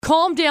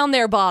calm down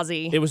there,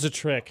 Bozzy. It was a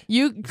trick.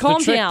 You It's calm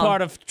the trick down.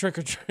 part of trick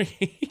or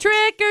treat.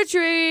 Trick or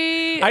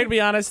treat. I gotta be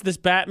honest, this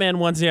Batman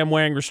onesie I'm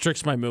wearing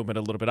restricts my movement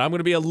a little bit. I'm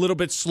gonna be a little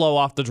bit slow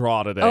off the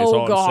draw today. is Oh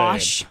all I'm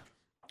gosh. saying.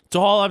 That's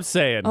all I'm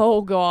saying.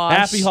 Oh gosh.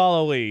 Happy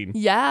Halloween.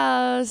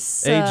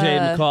 Yes. AJ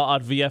and McCall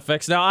on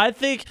VFX. Now I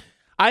think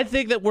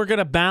that we're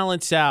gonna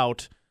balance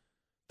out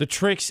the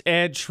tricks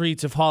and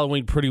treats of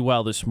Halloween pretty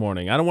well this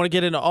morning. I don't want to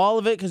get into all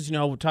of it because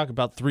we'll talk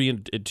about 3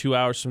 in 2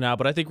 hours from now.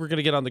 But I think we're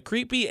gonna get on the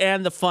creepy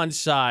and the fun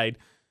side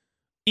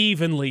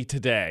evenly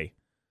today.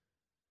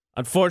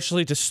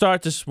 Unfortunately, to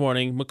start this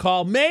morning,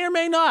 McCall may or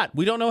may not.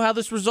 We don't know how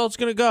this result's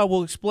going to go.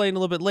 We'll explain a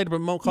little bit later.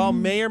 But McCall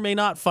may or may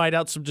not find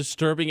out some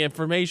disturbing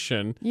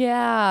information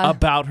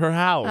about her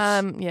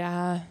house.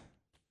 Yeah.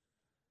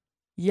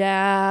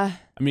 Yeah.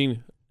 I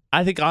mean,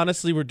 I think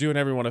honestly we're doing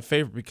everyone a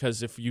favor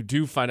because if you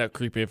do find out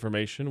creepy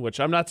information, which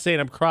I'm not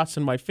saying I'm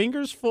crossing my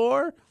fingers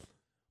for,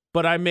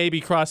 but I may be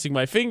crossing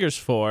my fingers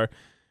for,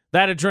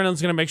 that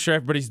adrenaline's going to make sure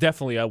everybody's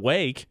definitely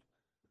awake.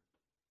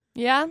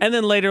 Yeah. And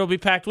then later it'll be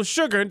packed with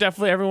sugar, and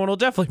everyone will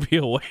definitely be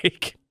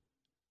awake.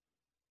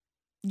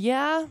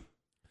 Yeah.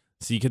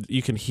 So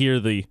you can hear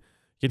the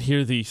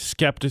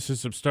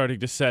skepticism starting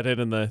to set in,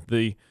 and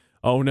the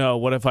oh no,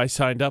 what have I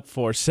signed up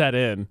for set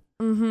in.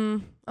 Mm-hmm.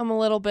 I'm a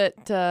little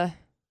bit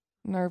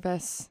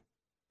nervous.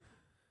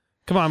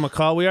 Come on,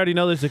 McCall. We already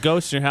know there's a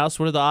ghost in your house.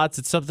 What are the odds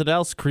that something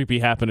else creepy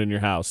happened in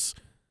your house?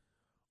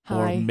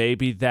 Hi. Or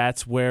maybe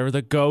that's where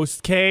the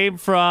ghost came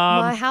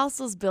from. My house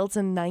was built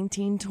in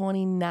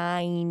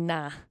 1929.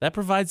 That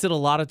provides it a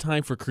lot of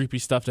time for creepy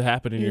stuff to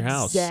happen in your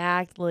house.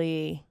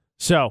 Exactly.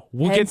 So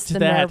we'll Hence get to the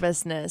that.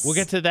 Nervousness. We'll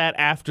get to that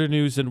after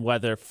news and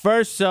weather.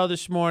 First,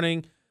 this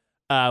morning,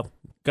 got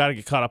to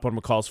get caught up on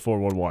McCall's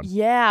 411.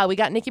 Yeah, we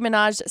got Nicki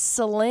Minaj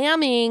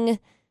slamming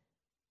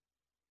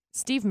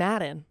Steve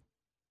Madden.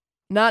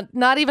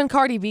 Not even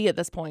Cardi B at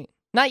this point.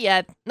 Not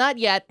yet.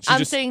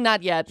 I'm saying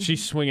not yet.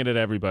 She's swinging at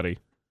everybody.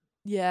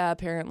 Yeah,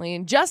 apparently.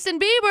 And Justin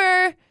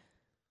Bieber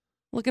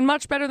looking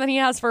much better than he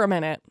has for a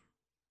minute.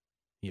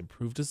 He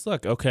improved his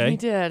look. Okay. He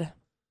did.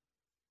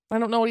 I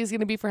don't know what he's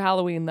going to be for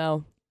Halloween,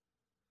 though.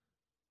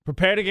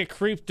 Prepare to get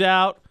creeped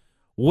out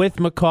with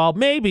McCall.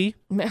 Maybe.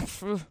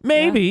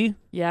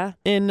 Yeah.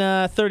 In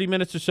 30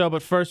 minutes or so.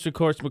 But first, of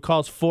course,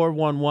 McCall's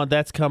 411.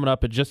 That's coming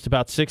up in just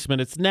about 6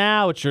 minutes.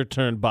 Now it's your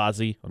turn,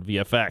 Bozzy, on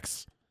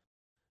VFX.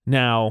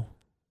 Now,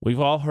 we've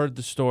all heard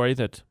the story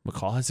that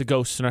McCall has a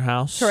ghost in her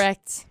house.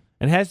 Correct.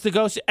 And has the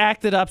ghost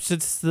acted up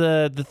since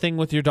the thing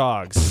with your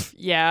dogs?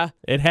 Yeah.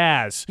 It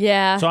has.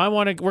 Yeah. So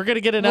we're going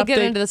to get an we'll update get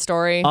into the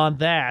story on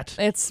that.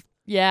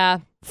 Yeah.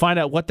 Find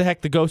out what the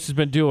heck the ghost has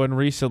been doing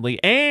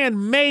recently.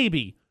 And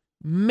maybe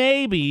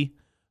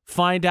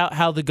find out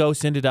how the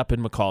ghost ended up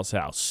in McCall's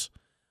house.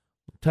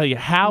 I'll tell you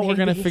how we're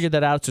going to figure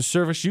that out. It's a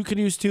service you can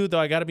use too, though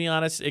I got to be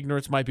honest,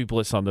 ignorance might be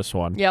bliss on this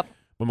one. Yep.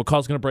 But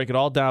McCall's going to break it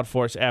all down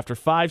for us after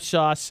 5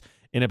 shots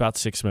in about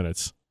 6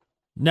 minutes.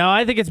 Now,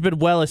 I think it's been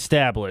well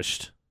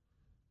established.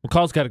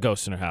 McCall's got a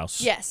ghost in her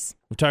house. Yes.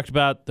 We talked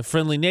about the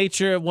friendly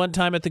nature at one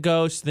time at the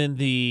ghost, then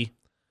the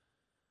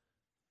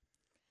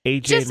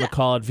AJ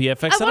McCall at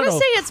VFX. I want to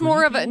say it's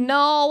more of a,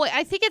 no,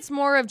 I think it's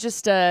more of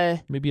just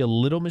maybe a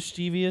little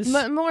mischievous?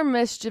 More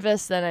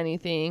mischievous than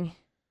anything.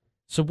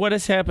 So what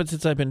has happened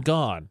since I've been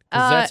gone?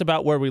 Because that's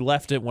about where we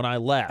left it when I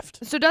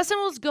left. So Dustin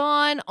was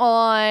gone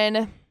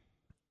on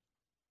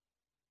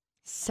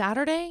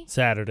Saturday?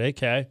 Saturday,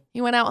 okay. He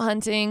went out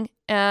hunting,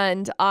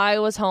 and I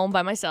was home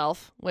by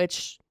myself,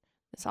 which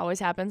this always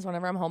happens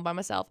whenever I'm home by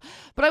myself.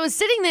 But I was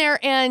sitting there,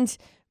 and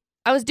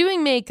I was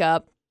doing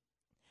makeup,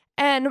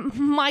 and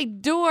my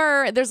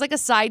door, there's like a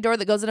side door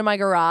that goes into my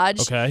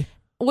garage. Okay.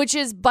 Which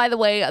is, by the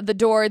way, the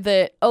door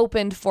that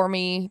opened for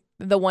me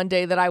the one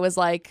day that I was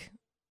like,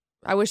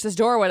 I wish this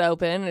door would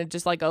open, and it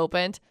just like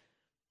opened.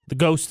 The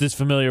ghost is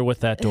familiar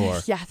with that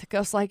door. Yeah, the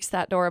ghost likes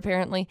that door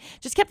apparently.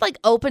 Just kept like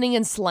opening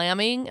and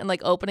slamming and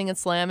like opening and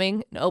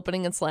slamming and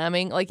opening and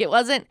slamming. Like it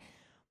wasn't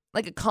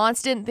like a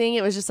constant thing.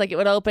 It was just like it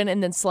would open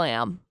and then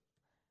slam.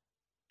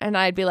 And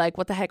I'd be like,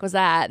 what the heck was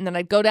that? And then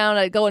I'd go down and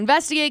I'd go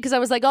investigate because I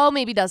was like, oh,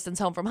 maybe Dustin's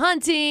home from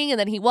hunting. And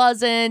then he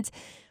wasn't.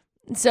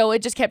 So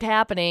it just kept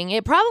happening.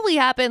 It probably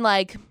happened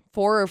like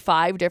 4 or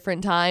 5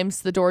 different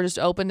times. The door just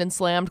opened and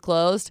slammed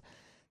closed.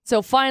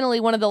 So finally,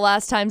 one of the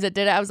last times it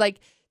did it, I was like,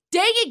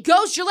 dang it,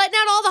 ghost, you're letting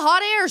out all the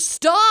hot air.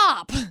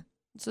 Stop.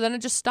 So then it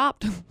just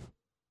stopped.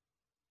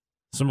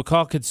 So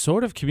McCall could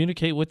sort of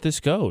communicate with this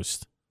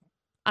ghost.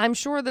 I'm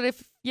sure that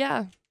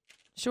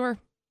sure.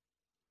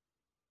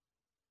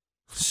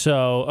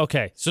 So,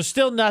 okay. So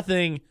still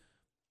nothing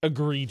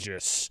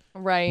egregious.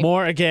 Right.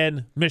 More,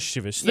 again,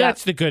 mischievous. Yep.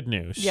 That's the good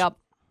news. Yep.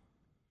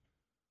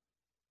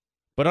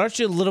 But aren't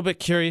you a little bit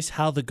curious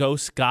how the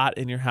ghost got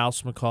in your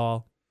house,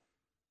 McCall?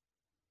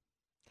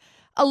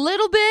 A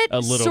little bit. A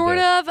little sort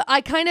bit. of.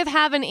 I kind of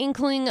have an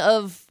inkling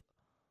of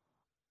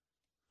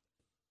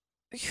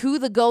who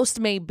the ghost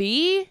may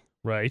be.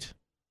 Right.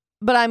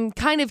 But I'm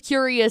kind of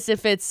curious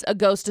if it's a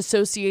ghost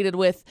associated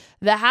with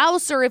the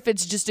house or if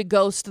it's just a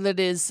ghost that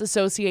is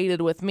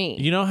associated with me.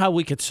 You know how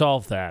we could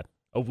solve that?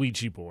 A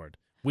Ouija board.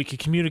 we could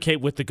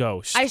communicate with the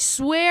ghost. I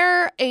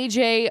swear,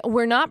 AJ,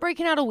 we're not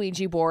breaking out a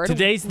Ouija board.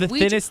 Today's the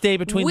thinnest day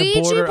between the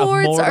Ouija border of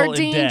boards mortal are and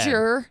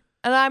danger,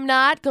 and I'm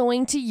not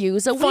going to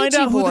use a Ouija board.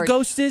 Find out who the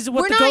ghost is and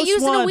what the ghost wants. We're not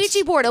using a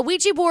Ouija board. A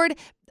Ouija board,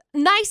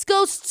 nice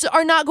ghosts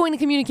are not going to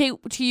communicate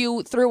to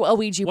you through a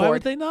Ouija board. Why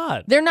would they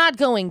not? They're not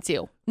going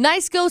to.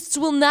 Nice ghosts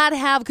will not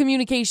have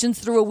communications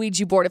through a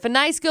Ouija board. If a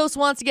nice ghost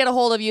wants to get a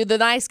hold of you, the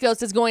nice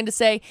ghost is going to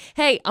say,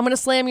 hey, I'm going to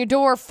slam your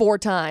door 4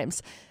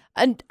 times.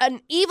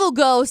 An evil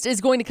ghost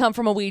is going to come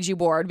from a Ouija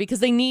board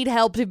because they need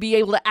help to be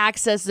able to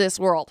access this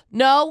world.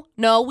 No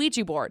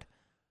Ouija board.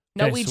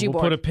 No Okay, Ouija so we'll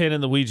board. put a pin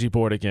in the Ouija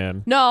board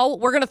again. No,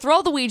 we're going to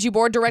throw the Ouija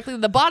board directly to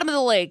the bottom of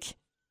the lake.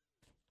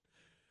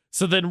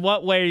 So then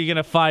what way are you going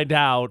to find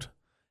out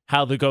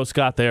how the ghost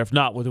got there if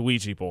not with a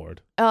Ouija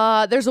board?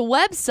 There's a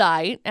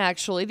website,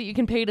 actually, that you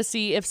can pay to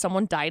see if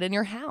someone died in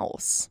your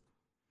house.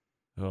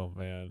 Oh,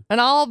 man.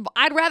 And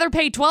I'd rather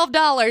pay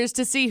 $12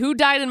 to see who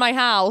died in my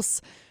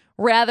house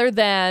rather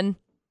than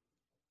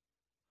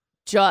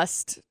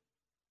just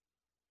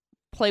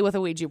play with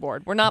a Ouija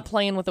board. We're not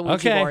playing with a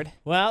Ouija board.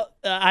 Well,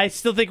 I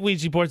still think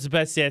Ouija board's the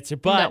best answer,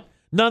 but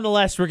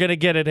nonetheless, we're going to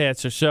get an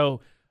answer.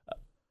 So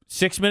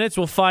 6 minutes,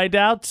 we'll find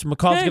out.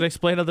 McCall's going to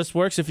explain how this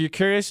works. If you're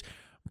curious,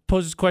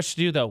 pose this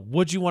question to you, though.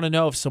 Would you want to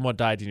know if someone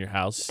died in your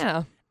house?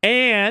 Yeah.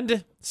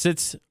 And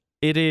since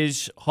it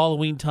is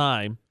Halloween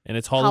time and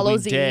it's Halloween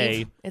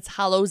Day. It's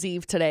Hallows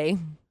Eve today.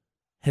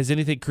 Has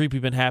anything creepy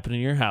been happening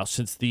in your house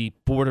since the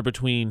border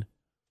between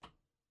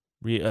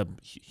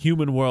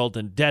human world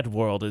and dead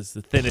world is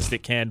the thinnest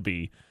it can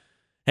be?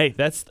 Hey,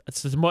 that's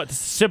the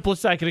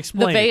simplest I can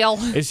explain. The veil.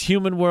 Is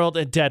human world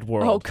and dead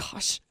world. Oh,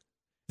 gosh.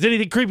 Has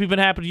anything creepy been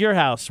happening to your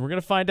house? We're going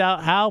to find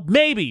out how,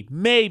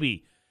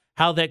 maybe,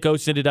 how that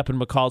ghost ended up in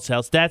McCall's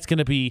house. That's going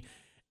to be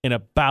in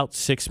about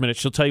 6 minutes.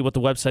 She'll tell you what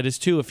the website is,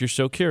 too, if you're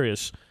so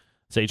curious.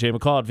 It's AJ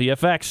McCall at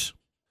VFX.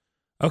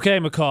 Okay,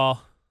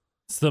 McCall.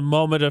 It's the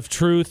moment of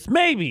truth.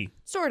 Maybe.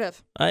 Sort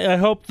of. I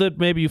hope that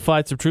maybe you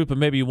find some truth, but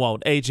maybe you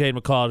won't. AJ and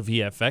McCall at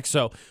VFX.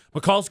 So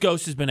McCall's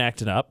ghost has been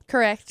acting up.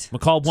 Correct.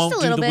 McCall won't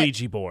Just a do the little bit.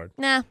 Ouija board.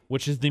 Nah.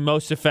 Which is the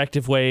most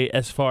effective way,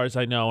 as far as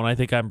I know, and I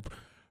think I'm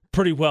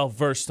pretty well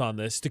versed on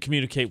this, to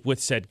communicate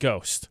with said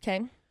ghost.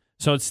 Okay.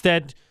 So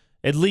instead,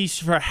 at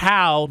least for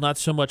how, not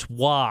so much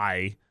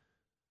why,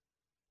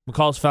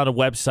 McCall's found a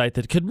website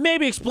that could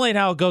maybe explain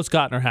how a ghost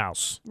got in her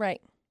house.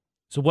 Right.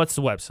 So what's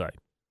the website?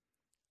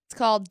 It's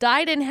called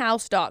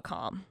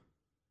diedinhouse.com.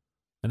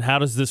 And how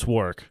does this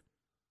work?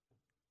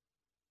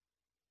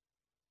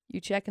 You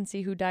check and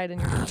see who died in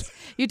your house.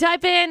 You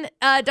type in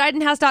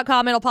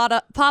diedinhouse.com. It'll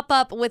pop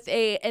up with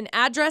an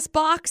address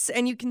box,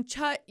 and you can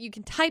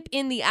type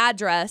in the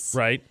address.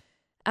 Right.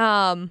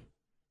 And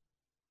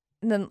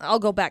then I'll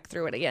go back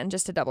through it again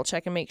just to double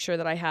check and make sure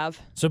that I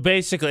have. So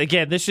basically,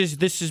 again, this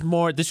is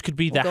more. This could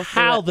be We'll the go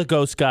through how it. the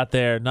ghost got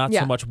there, not Yeah.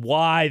 so much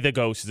why the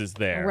ghost is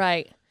there.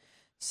 Right.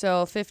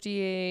 So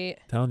 58.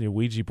 Telling you,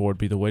 Ouija board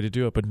be the way to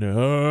do it, but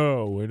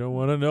no, we don't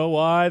want to know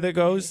why the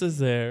ghost is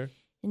there.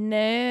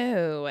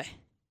 No.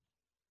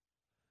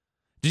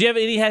 Did you have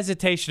any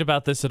hesitation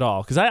about this at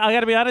all? Because I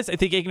got to be honest, I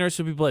think ignorance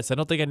would be bliss. I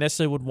don't think I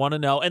necessarily would want to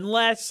know,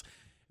 unless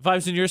if I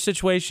was in your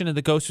situation and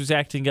the ghost was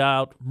acting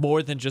out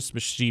more than just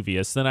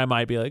mischievous, then I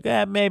might be like,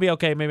 maybe I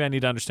need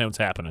to understand what's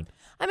happening.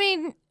 I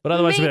mean, But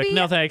otherwise, I'd be like, maybe-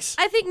 no thanks.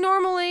 I think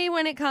normally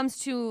when it comes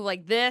to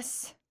like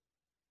this,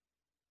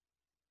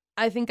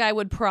 I think I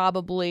would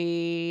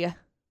probably,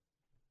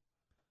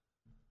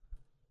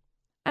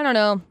 I don't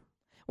know,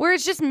 where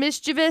it's just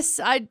mischievous.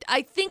 I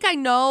think I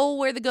know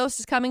where the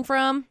ghost is coming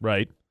from.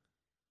 Right.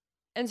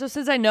 And so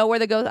since I know where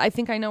the ghost, I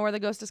think I know where the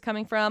ghost is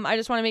coming from. I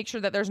just want to make sure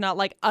that there's not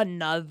like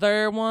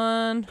another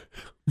one.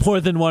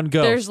 More than one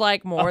ghost. There's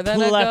like more than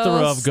a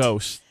plethora ghost. of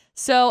ghosts.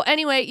 So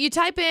anyway, you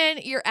type in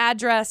your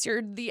address,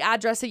 the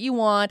address that you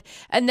want,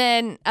 and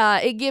then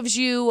it gives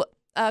you,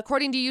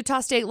 according to Utah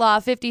State Law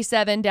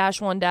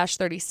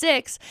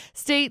 57-1-36,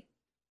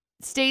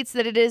 states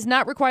that it is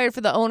not required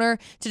for the owner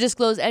to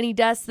disclose any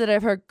deaths that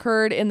have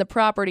occurred in the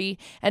property,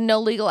 and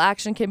no legal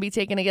action can be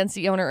taken against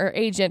the owner or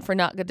agent for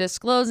not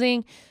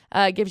disclosing.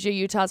 It gives you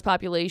Utah's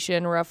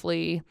population,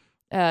 roughly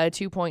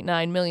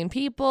 2.9 million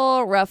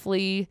people,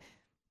 roughly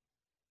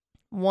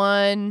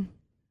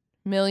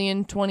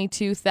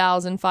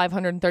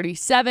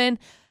 1,022,537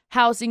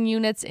 housing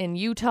units in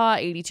Utah.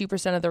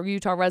 82% of the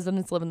Utah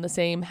residents live in the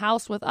same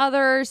house with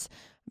others.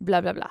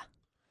 Blah, blah, blah.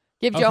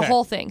 Gives you a Okay.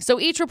 whole thing. So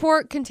each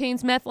report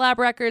contains meth lab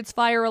records,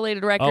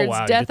 fire-related records,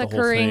 wow, you death get the whole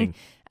occurring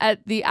thing.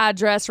 at the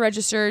address,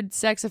 registered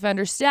sex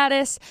offender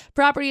status,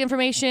 property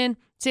information,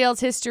 sales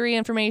history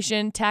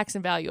information, tax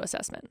and value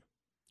assessment.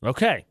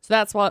 Okay. So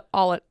that's what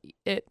all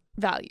it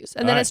values.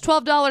 And then All it's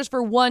 $12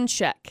 for one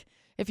check.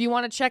 If you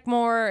want to check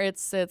more,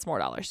 it's more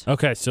dollars.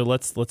 Okay, so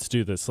let's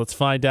do this. Let's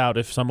find out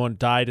if someone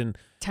died in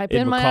Type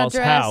in my McCall's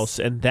address, house,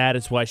 and that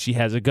is why she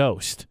has a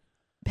ghost.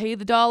 pay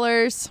the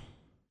dollars.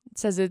 It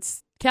says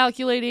it's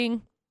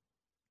calculating.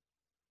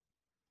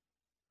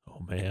 Oh,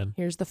 man.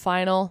 Here's the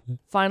final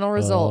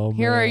result. Oh,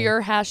 Here are man.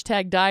 your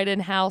hashtag died in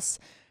house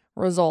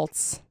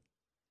results.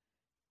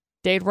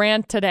 Date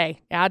ran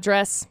today.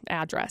 Address.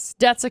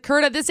 Deaths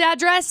occurred at this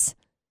address.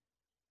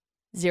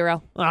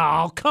 0.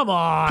 Oh, come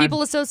on.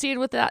 People associated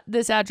with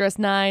this address,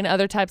 9.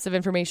 Other types of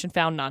information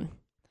found, none.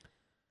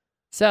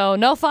 So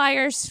no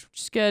fires,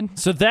 which is good.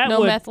 So that no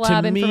would, meth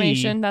lab to me,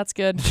 information. That's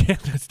good. Yeah,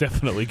 that's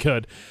definitely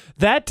good.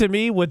 That to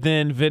me would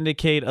then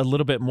vindicate a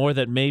little bit more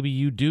that maybe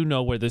you do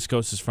know where this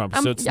ghost is from.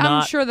 So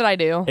I'm sure that I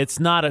do. It's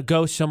not a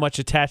ghost so much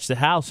attached to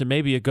the house, and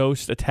maybe a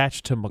ghost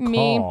attached to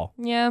McCall.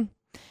 Me, yeah.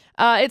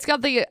 It's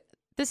got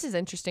this is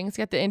interesting. It's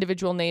got the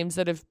individual names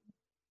that have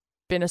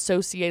been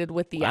associated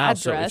with the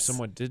address. So if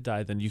someone did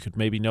die, then you could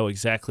maybe know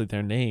exactly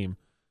their name.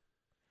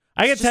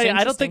 I can tell you,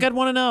 I don't think I'd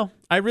want to know.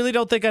 I really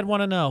don't think I'd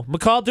want to know.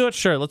 McCall, do it?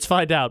 Sure, let's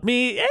find out.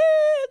 Me,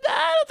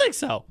 I don't think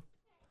so.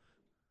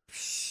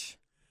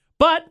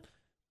 But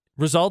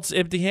results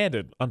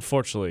empty-handed,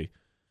 unfortunately.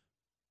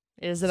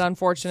 Is it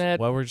unfortunate?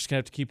 Well, we're just going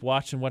to have to keep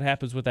watching what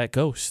happens with that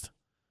ghost.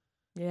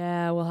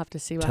 Yeah, we'll have to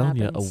see what happens.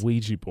 happens. Telling you, a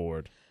Ouija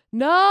board.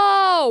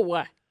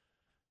 No!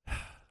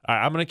 All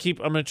right, I'm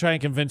gonna try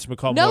and convince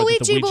McCall more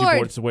that the Ouija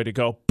board is the way to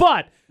go.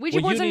 But Ouija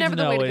boards are never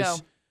the way to go.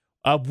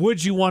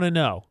 Would you want to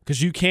know?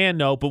 Because you can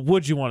know, but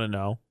would you want to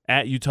know?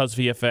 At Utah's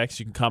VFX,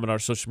 you can comment on our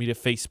social media,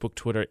 Facebook,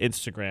 Twitter,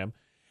 Instagram.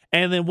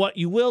 And then what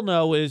you will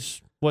know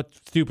is what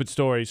stupid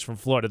stories from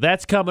Florida.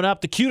 That's coming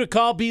up. The cue to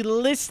call, be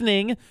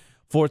listening,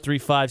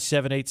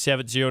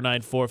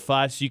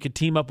 435-787-0945, so you can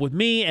team up with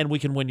me and we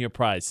can win your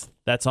prize.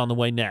 That's on the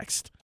way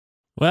next.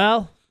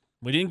 Well,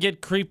 we didn't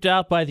get creeped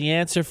out by the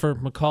answer for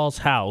McCall's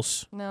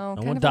house. No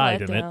one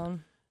died in it.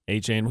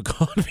 AJ and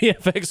McCall on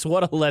VFX.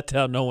 What a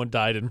letdown. No one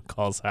died in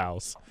McCall's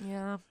house.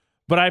 Yeah.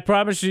 But I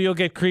promise you'll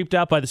get creeped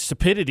out by the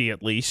stupidity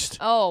at least.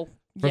 Oh,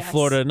 for yes.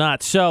 Florida or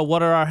not. So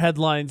what are our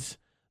headlines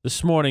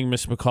this morning,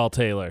 Miss McCall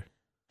Taylor?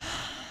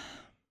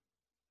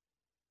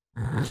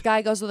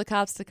 Guy goes to the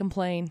cops to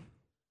complain.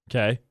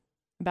 Okay.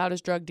 About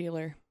his drug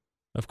dealer.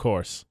 Of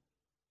course.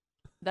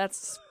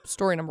 That's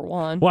story number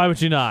 1. Why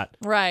would you not?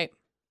 Right.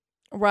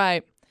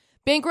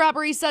 Bank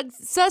robbery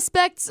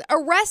suspects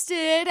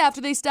arrested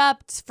after they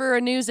stopped for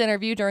a news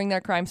interview during their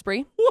crime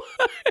spree.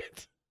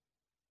 What?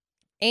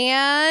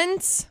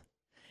 And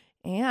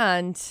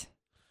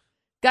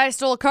guy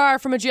stole a car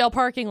from a jail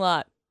parking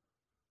lot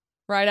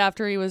right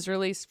after he was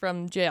released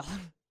from jail.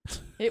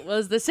 It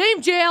was the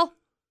same jail.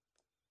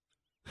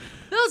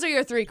 Those are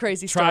your 3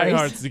 crazy stories. Try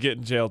hard to get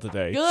in jail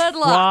today. Good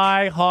luck.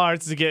 Try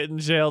hard to get in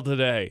jail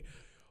today.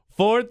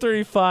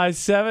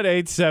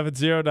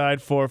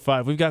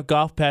 435-787-0945. We've got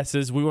golf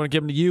passes. We want to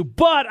give them to you,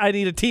 but I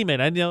need a teammate.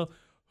 I know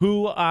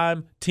who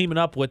I'm teaming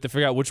up with to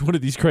figure out which one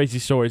of these crazy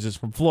stories is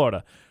from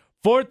Florida.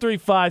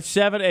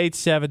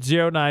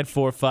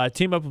 435-787-0945.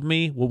 Team up with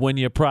me. We'll win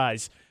you a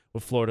prize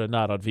with Florida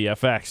Not on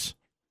VFX.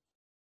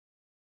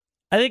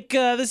 I think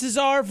this is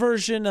our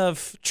version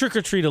of trick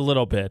or treat a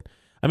little bit.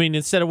 I mean,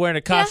 instead of wearing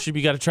a costume,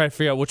 you got to try to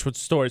figure out which one's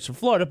stories from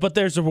Florida, but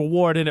there's a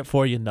reward in it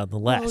for you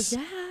nonetheless. Oh,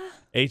 yeah.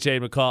 AJ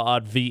and McCall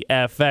on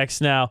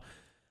VFX. Now,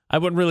 I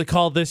wouldn't really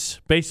call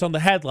this based on the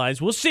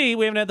headlines. We'll see.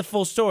 We haven't had the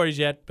full stories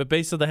yet, but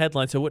based on the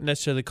headlines, I wouldn't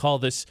necessarily call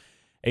this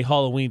a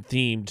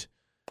Halloween-themed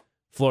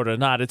Florida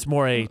Not. It's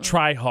more a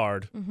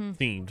try-hard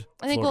themed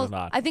Florida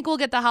Not. I think we'll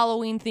get the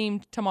Halloween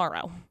themed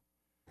tomorrow.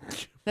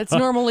 That's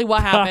normally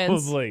what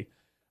happens. Probably.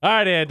 All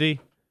right, Andy.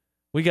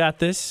 We got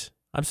this.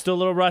 I'm still a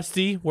little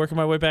rusty, working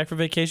my way back from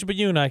vacation, but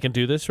you and I can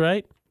do this,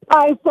 right?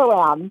 I so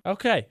am.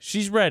 Okay.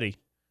 She's ready.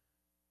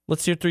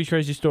 Let's hear 3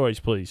 crazy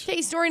stories, please.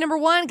 Okay, story number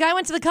 1. Guy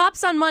went to the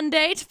cops on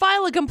Monday to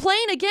file a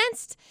complaint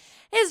against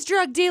his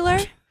drug dealer.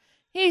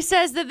 He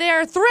says that they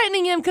are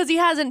threatening him because he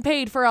hasn't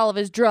paid for all of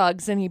his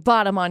drugs and he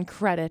bought them on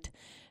credit.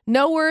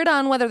 No word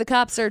on whether the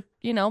cops are,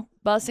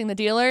 busting the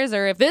dealers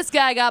or if this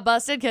guy got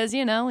busted because,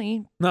 he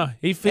admitted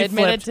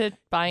flipped. to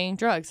buying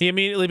drugs. He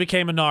immediately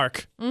became a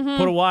narc.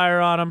 Put a wire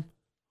on him.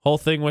 Whole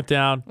thing went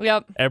down.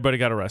 Yep. Everybody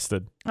got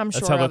arrested. I'm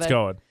sure That's how of that's it.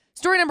 going.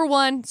 Story number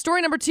 1.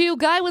 Story number 2.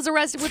 Guy was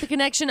arrested with a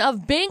connection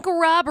of bank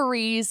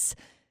robberies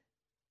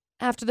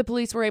after the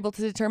police were able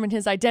to determine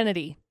his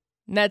identity.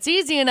 And that's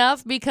easy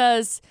enough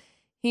because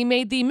he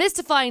made the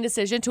mystifying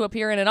decision to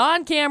appear in an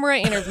on-camera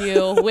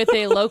interview with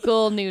a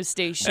local news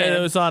station. And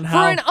it was on for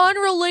an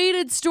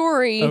unrelated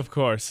story. Of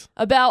course.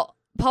 About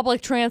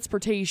public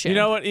transportation. You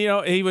know what?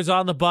 He was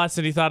on the bus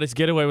and he thought his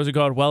getaway wasn't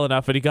going well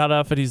enough, and he got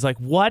up and he's like,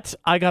 "What?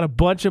 I got a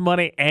bunch of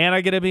money and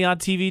I get to be on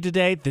TV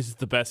today? This is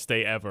the best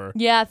day ever."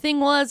 Yeah, thing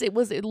was, it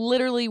was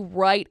literally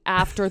right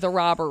after the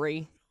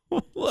robbery.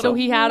 So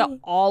he had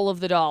all of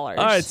the dollars.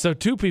 All right, so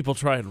 2 people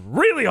trying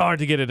really hard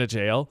to get into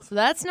jail. So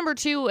that's number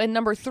 2. And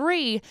number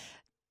 3,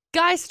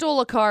 guy stole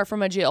a car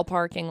from a jail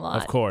parking lot.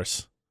 Of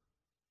course.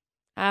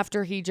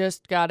 After he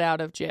just got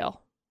out of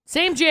jail.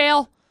 Same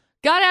jail.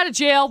 Got out of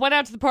jail, went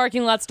out to the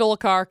parking lot, stole a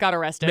car, got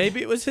arrested.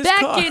 Maybe it was his car.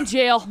 car. Back in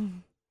jail.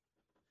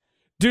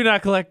 Do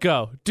not collect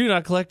go. Do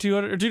not collect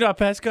 200 or do not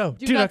pass go.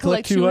 Do not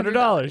collect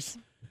 $200.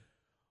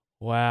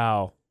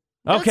 Wow.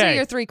 Those are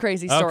your 3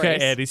 crazy stories. Okay,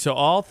 Andy. So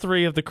all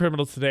 3 of the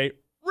criminals today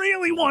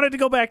really wanted to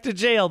go back to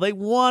jail. They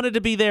wanted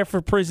to be there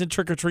for prison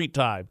trick-or-treat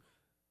time.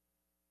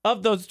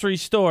 Of those 3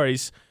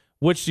 stories,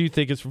 which do you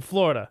think is from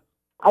Florida?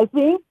 I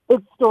think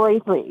it's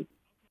story 3.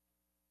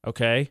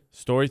 Okay.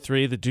 Story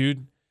 3, the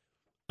dude.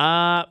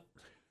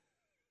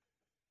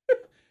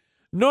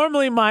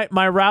 Normally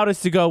my route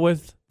is to go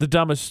with the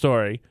dumbest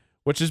story,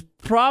 which is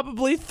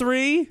probably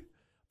 3.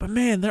 But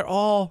man, they're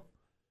all.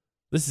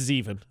 This is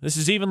even. This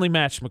is evenly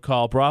matched,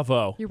 McCall.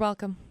 Bravo. You're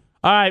welcome.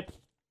 All right.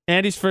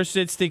 Andy's first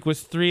instinct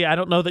was 3. I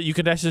don't know that you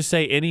could actually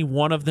say any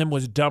one of them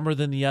was dumber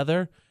than the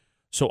other.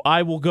 So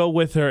I will go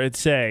with her and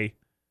say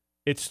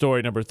it's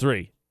story number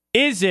 3.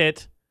 Is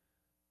it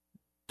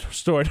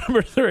story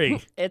number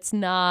 3? It's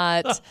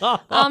not.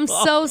 I'm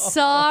so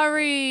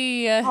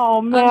sorry.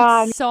 Oh, man.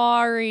 I'm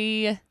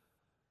sorry.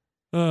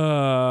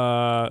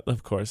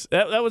 Of course.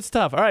 That was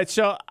tough. All right,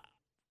 so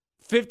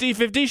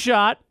 50-50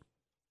 shot.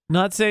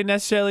 Not saying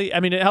necessarily,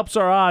 I mean, it helps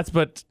our odds,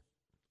 but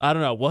I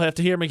don't know. We'll have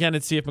to hear him again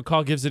and see if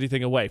McCall gives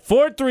anything away.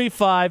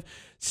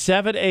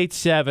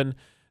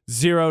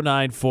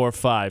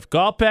 435-787-0945.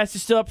 Golf pass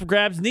is still up for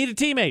grabs. Need a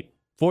teammate.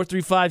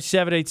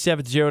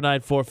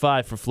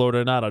 435-787-0945 for Florida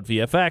or Not on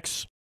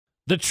VFX.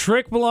 The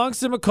trick belongs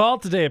to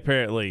McCall today,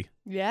 apparently.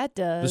 Yeah, it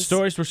does. The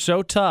stories were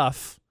so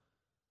tough,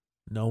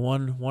 no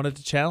one wanted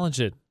to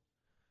challenge it.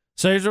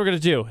 So here's what we're going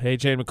to do.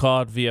 AJ and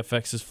McCall at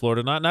VFX's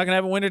Florida Not going to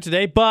have a winner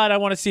today, but I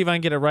want to see if I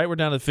can get it right. We're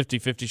down to the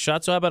 50-50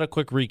 shot, so how about a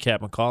quick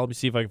recap, McCall? Let me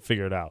see if I can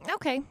figure it out.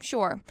 Okay,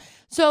 sure.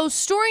 So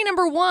story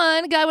number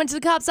 1, guy went to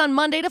the cops on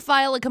Monday to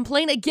file a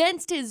complaint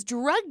against his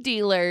drug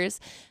dealers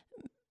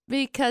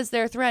because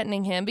they're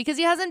threatening him because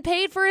he hasn't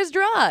paid for his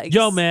drugs.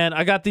 Yo, man,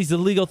 I got these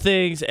illegal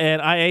things, and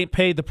I ain't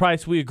paid the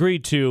price we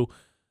agreed to.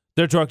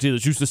 They're drug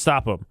dealers. You should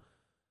stop them.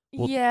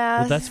 Well, yeah.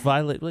 Well, that's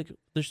violent. Like,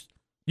 there's...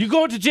 You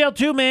going to jail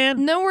too,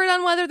 man. No word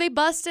on whether they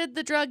busted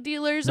the drug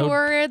dealers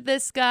or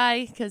this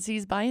guy because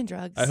he's buying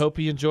drugs. I hope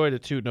he enjoyed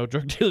it too. No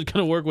drug dealer's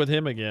going to work with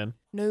him again.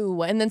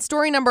 No. And then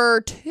story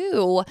number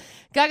 2.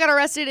 Guy got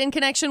arrested in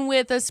connection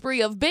with a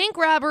spree of bank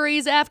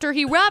robberies after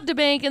he robbed a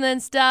bank and then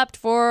stopped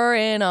for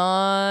an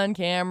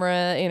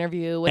on-camera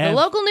interview with a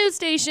local news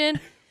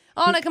station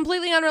on a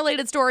completely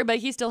unrelated story, but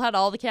he still had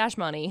all the cash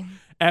money.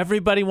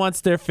 Everybody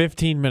wants their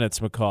 15 minutes,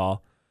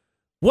 McCall.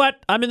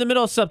 What? I'm in the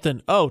middle of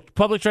something. Oh,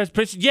 public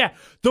transportation? Yeah,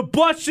 the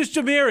bus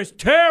system here is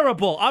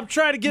terrible. I'm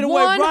trying to get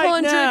away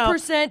right now.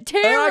 100%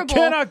 terrible. And I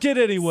cannot get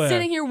anywhere.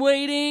 Sitting here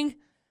waiting.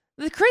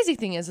 The crazy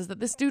thing is that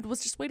this dude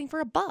was just waiting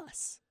for a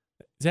bus.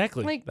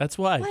 Exactly. Like, that's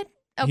why. What?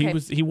 Okay.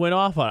 He went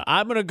off on it.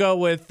 I'm going to go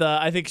with,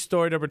 I think,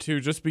 story number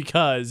 2, just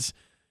because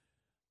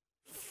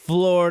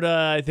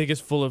Florida, I think, is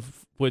full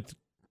with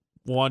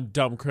 1,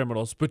 dumb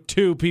criminals, but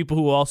 2, people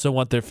who also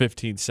want their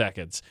 15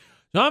 seconds.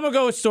 So I'm going to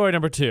go with story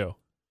number 2.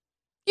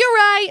 You're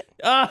right.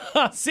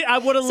 See, I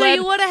would have So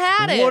you would have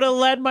had it. Would have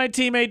led my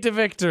teammate to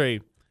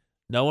victory.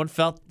 No one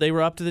felt they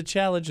were up to the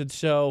challenge, and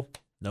so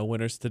no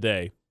winners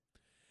today.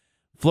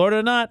 Florida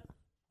or Not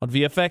on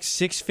VFX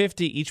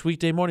 6:50 each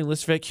weekday morning.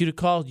 Listen for that cue to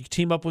call. You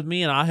team up with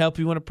me, and I'll help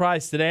you win a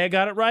prize. Today I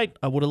got it right.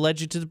 I would have led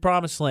you to the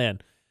promised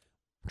land.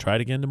 Try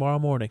it again tomorrow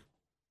morning.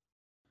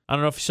 I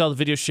don't know if you saw the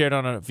video shared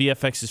on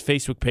VFX's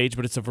Facebook page,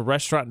 but it's of a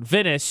restaurant in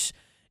Venice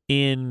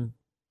in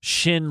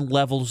shin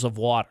levels of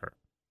water.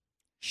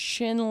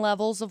 Shin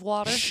levels of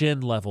water?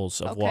 Shin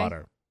levels of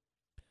water.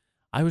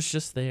 I was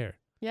just there.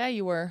 Yeah,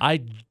 you were.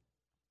 I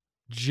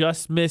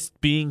just missed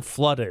being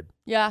flooded.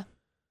 Yeah.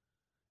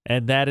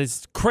 And that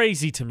is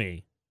crazy to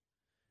me.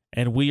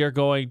 And we are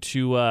going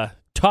to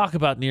talk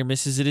about near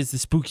misses. It is the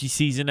spooky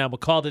season. Now,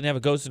 McCall didn't have a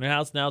ghost in her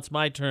house. Now it's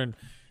my turn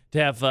to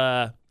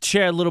have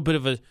share a little bit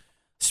of a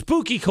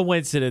spooky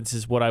coincidence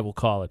is what I will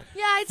call it.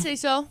 Yeah, I'd say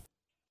so.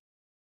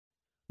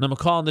 Now,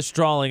 McCall, in this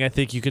drawing, I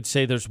think you could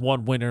say there's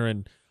one winner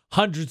and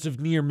hundreds of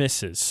near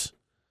misses.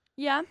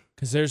 Yeah.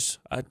 Because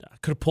I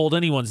could have pulled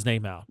anyone's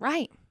name out.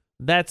 Right.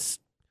 That's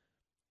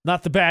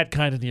not the bad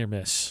kind of near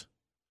miss.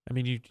 I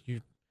mean,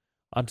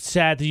 I'm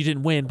sad that you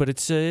didn't win, but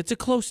it's a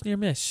close near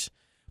miss.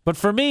 But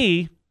for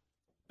me,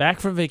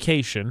 back from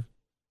vacation,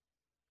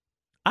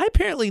 I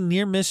apparently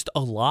near missed a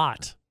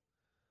lot.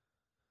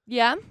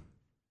 Yeah.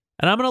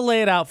 And I'm going to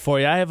lay it out for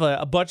you. I have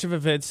a bunch of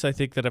events, I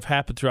think, that have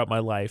happened throughout my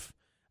life.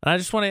 And I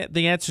just want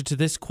the answer to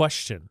this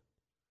question.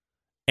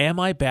 Am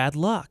I bad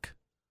luck?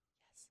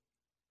 Yes.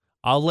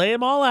 I'll lay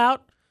them all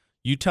out.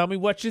 You tell me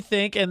what you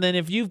think. And then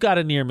if you've got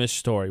a near-miss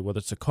story, whether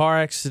it's a car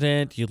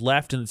accident, you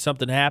left and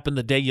something happened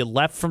the day you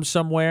left from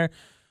somewhere,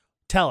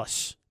 tell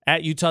us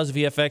at Utah's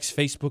VFX,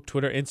 Facebook,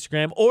 Twitter,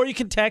 Instagram, or you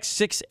can text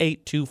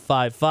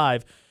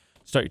 68255.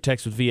 Start your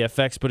text with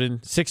VFX. But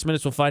in 6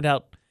 minutes, we'll find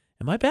out,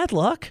 am I bad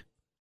luck?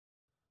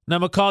 Now,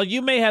 McCall,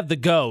 you may have the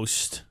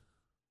ghost.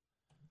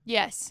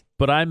 Yes.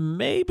 But I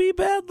may be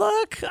bad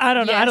luck? I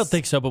don't know. I don't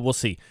think so, but we'll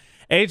see.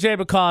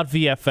 AJ McCall at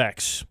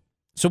VFX.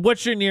 So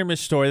what's your near-miss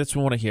story? That's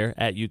what we want to hear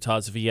at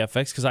Utah's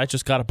VFX, because I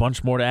just got a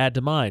bunch more to add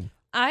to mine.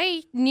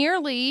 I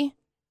nearly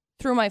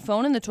threw my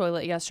phone in the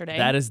toilet yesterday.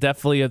 That is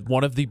definitely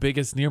one of the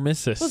biggest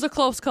near-misses. It was a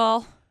close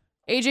call.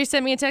 AJ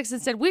sent me a text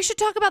and said, we should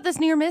talk about this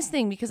near-miss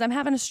thing because I've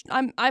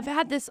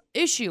had this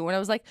issue. And I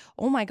was like,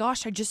 oh my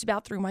gosh, I just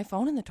about threw my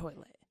phone in the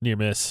toilet.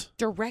 Near-miss.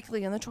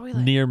 Directly in the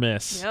toilet.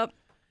 Near-miss. Yep.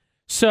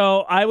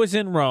 So I was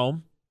in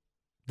Rome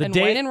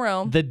when in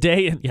Rome.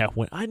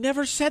 I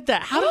never said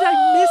that. How did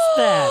I miss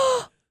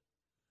that?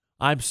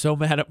 I'm so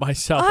mad at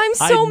myself. I'm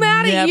so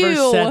mad at you. I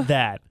never said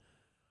that.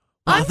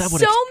 Wow, I'm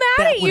so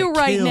mad at you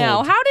right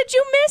now. How did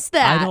you miss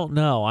that? I don't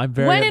know. I'm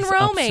very When in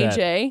Rome, upset.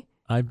 AJ.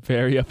 I'm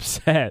very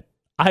upset.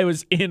 I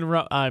was in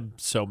Rome. I'm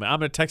so mad. I'm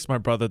going to text my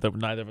brother that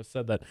neither of us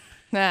said that.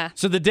 Nah.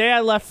 So the day I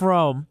left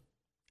Rome,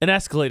 an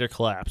escalator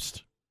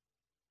collapsed.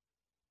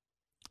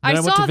 Then I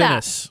went saw to that.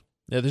 Venice.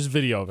 Yeah, there's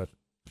video of it.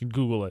 You can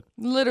Google it.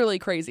 Literally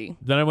crazy.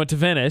 Then I went to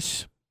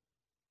Venice.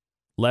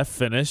 Left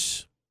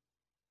Venice.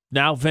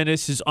 Now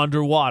Venice is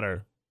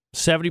underwater.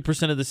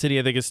 70% of the city,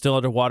 I think, is still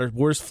underwater.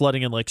 Worst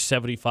flooding in like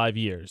 75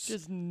 years.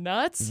 Just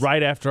nuts.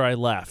 Right after I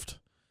left.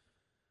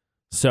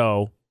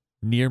 So,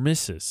 near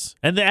misses.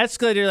 And the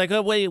escalator, like,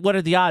 oh, wait, what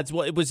are the odds?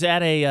 Well, it was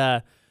at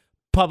a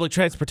public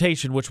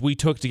transportation, which we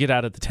took to get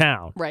out of the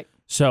town. Right.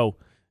 So,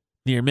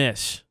 near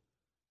miss.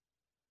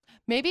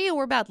 Maybe you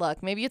were bad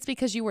luck. Maybe it's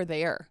because you were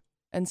there.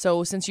 And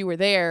so since you were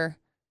there,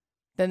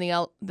 then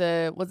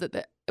it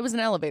was an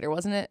elevator,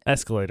 wasn't it?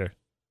 Escalator.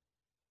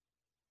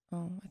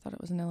 Oh, I thought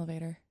it was an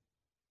elevator.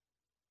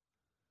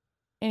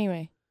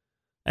 Anyway.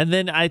 And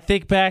then I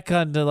think back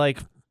on to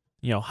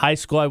high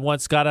school. I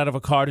once got out of a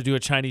car to do a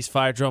Chinese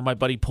fire drill. My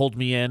buddy pulled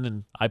me in,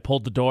 and I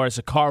pulled the door as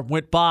a car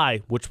went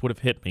by, which would have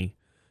hit me.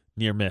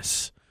 Near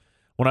miss.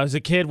 When I was a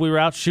kid, we were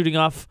out shooting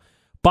off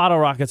bottle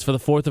rockets for the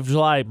 4th of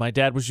July. My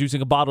dad was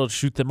using a bottle to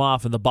shoot them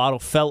off, and the bottle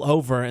fell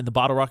over, and the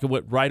bottle rocket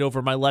went right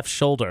over my left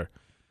shoulder.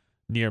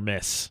 Near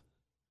miss.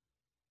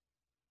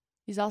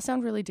 These all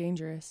sound really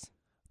dangerous.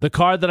 The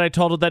car that I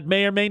totaled that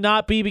may or may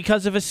not be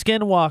because of a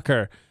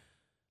skinwalker.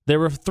 There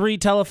were 3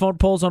 telephone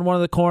poles on one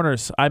of the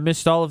corners. I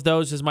missed all of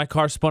those as my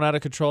car spun out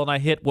of control, and I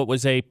hit what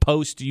was a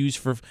post used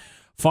for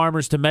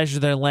farmers to measure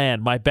their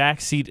land. My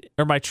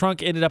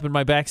trunk ended up in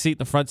my back seat, and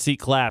the front seat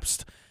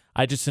collapsed.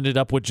 I just ended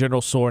up with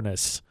general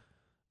soreness.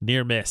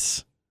 Near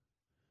miss.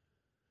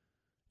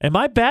 Am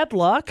I bad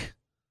luck?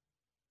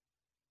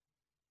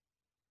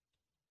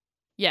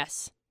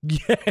 Yes.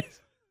 Yes.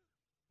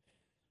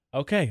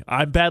 Okay,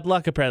 I'm bad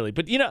luck apparently.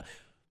 But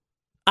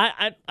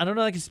I don't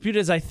know, I can dispute it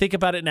as I think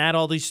about it and add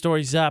all these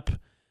stories up.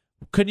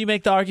 Couldn't you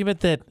make the argument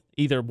that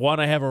either 1,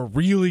 I have a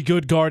really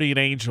good guardian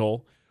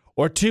angel,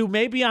 or 2,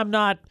 maybe I'm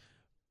not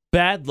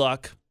bad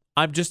luck,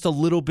 I'm just a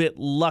little bit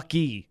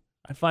lucky.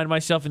 I find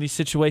myself in these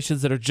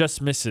situations that are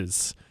just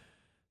misses.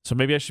 So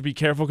maybe I should be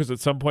careful because at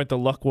some point the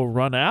luck will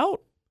run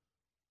out?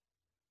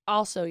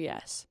 Also,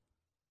 yes.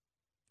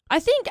 I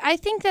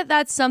think that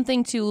that's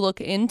something to look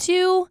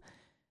into.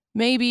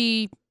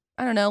 Maybe,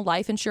 I don't know,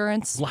 life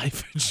insurance.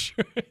 Life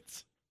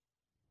insurance.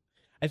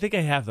 I think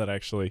I have that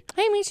actually.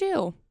 Hey, me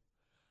too.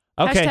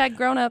 Okay. Hashtag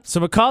grown up. So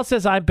McCall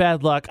says I'm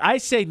bad luck. I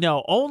say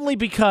no, only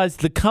because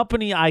the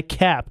company I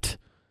kept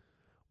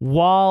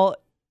while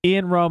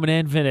in Rome and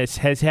in Venice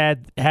has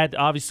had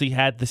obviously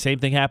had the same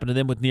thing happen to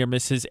them with near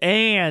misses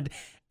and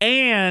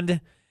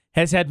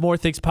has had more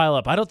things pile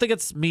up. I don't think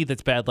it's me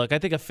that's bad luck. I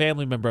think a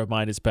family member of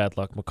mine is bad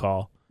luck,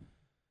 McCall.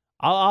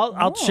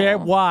 I'll share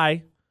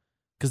why,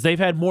 because they've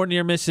had more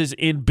near misses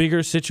in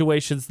bigger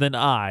situations than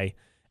I.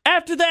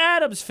 After the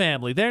Addams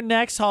family, they're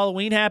next.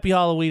 Halloween. Happy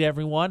Halloween,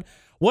 everyone.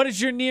 What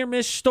is your near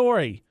miss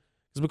story?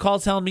 Because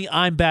McCall's telling me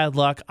I'm bad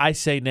luck. I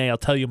say nay. I'll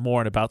tell you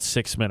more in about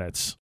 6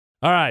 minutes.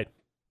 All right.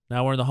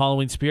 Now we're in the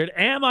Halloween spirit.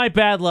 Am I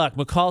bad luck?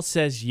 McCall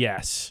says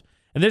yes.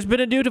 And there's been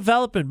a new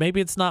development.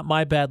 Maybe it's not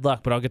my bad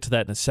luck, but I'll get to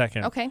that in a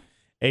second. Okay.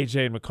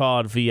 AJ and McCall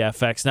on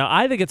VFX. Now,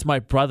 I think it's my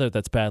brother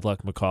that's bad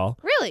luck, McCall.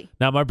 Really?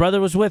 Now, my brother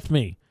was with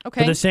me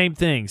Okay. for the same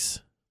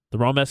things. The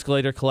Rome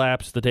escalator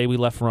collapsed the day we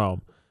left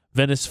Rome.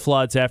 Venice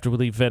floods after we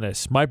leave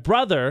Venice. My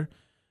brother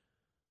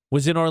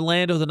was in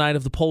Orlando the night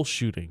of the pole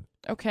shooting.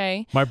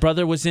 Okay. My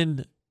brother was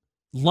in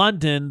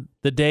London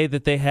the day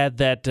that they had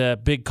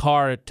that big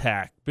car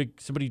attack.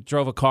 Somebody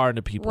drove a car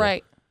into people.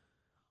 Right.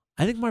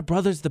 I think my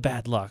brother's the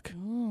bad luck.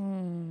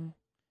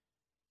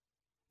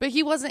 But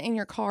he wasn't in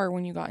your car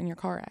when you got in your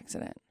car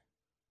accident.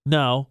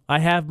 No, I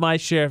have my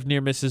share of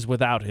near misses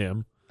without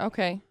him.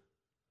 Okay.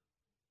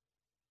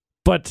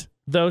 But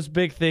those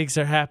big things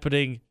are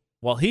happening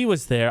while he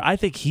was there. I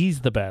think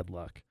he's the bad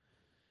luck.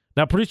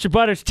 Now, producer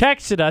Butters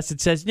texted us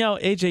and says, no,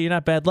 AJ, you're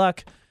not bad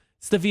luck.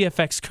 It's the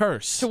VFX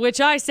curse. To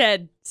which I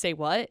said, say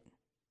what?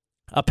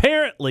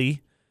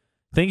 Apparently,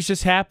 things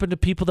just happen to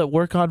people that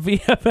work on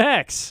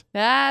VFX.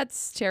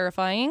 That's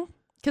terrifying.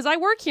 Because I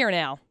work here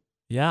now.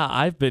 Yeah,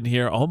 I've been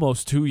here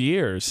almost 2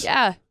 years.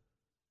 Yeah.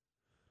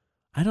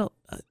 I don't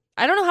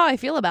know how I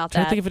feel about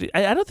that.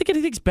 I don't think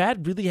anything's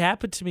bad really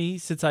happened to me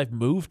since I've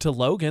moved to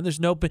Logan.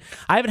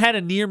 I haven't had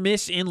a near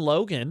miss in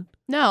Logan.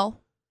 No.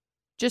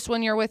 Just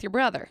when you're with your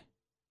brother.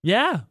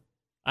 Yeah.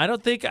 I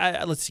don't think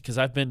let's see, because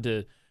I've been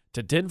to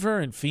Denver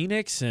and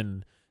Phoenix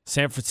and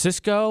San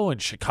Francisco and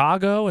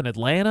Chicago and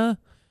Atlanta.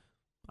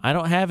 I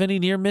don't have any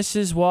near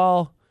misses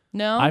while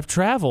I've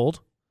traveled.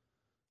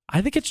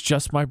 I think it's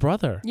just my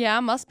brother. Yeah,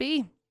 must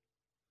be.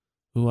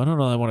 Ooh, I don't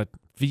know. I want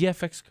a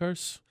VFX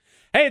curse.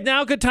 Hey,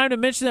 now a good time to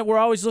mention that we're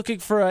always looking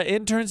for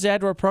interns to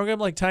add to our program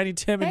like Tiny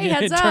Tim and Hey,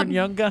 heads intern up.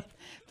 Young Gun.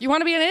 If you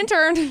want to be an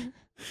intern,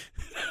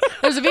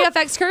 There's a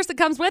VFX curse that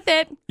comes with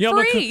it.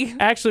 Free.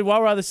 Actually,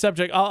 while we're on the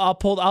subject,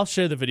 I'll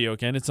share the video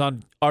again. It's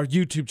on our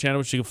YouTube channel,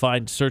 which you can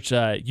find. Search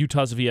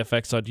Utah's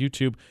VFX on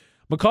YouTube.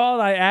 McCall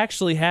and I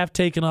actually have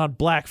taken on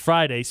Black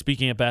Friday,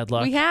 speaking of bad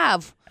luck. We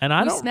have. And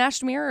I we don't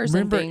smashed mirrors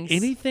remember and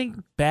things.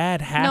 anything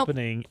bad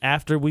happening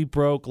after we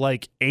broke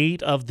like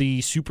 8 of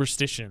the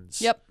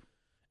superstitions. Yep.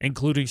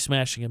 Including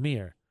smashing a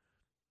mirror.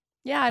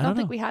 Yeah, I don't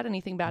think know. we had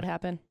anything bad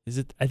happen. Is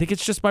it? I think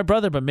it's just my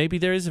brother, but maybe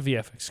there is a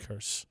VFX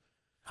curse.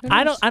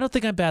 I don't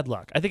think I'm bad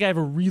luck. I think I have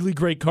a really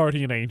great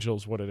guardian angel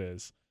is what it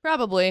is.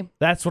 Probably.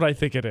 That's what I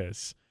think it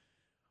is.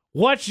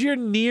 What's your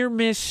near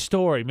miss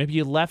story? Maybe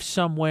you left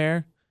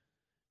somewhere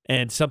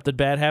and something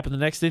bad happened the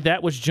next day.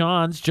 That was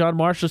John's. John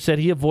Marshall said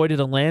he avoided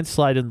a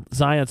landslide in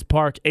Zion's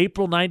Park.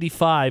 April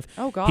 95.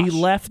 Oh, gosh. He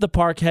left the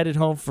park, headed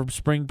home from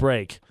spring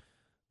break.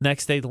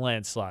 Next day, the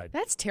landslide.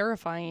 That's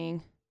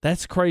terrifying.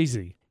 That's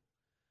crazy.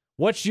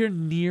 What's your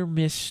near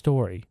miss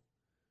story?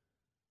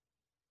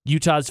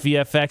 Utah's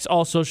VFX,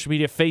 all social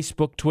media,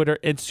 Facebook, Twitter,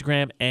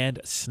 Instagram, and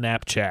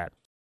Snapchat.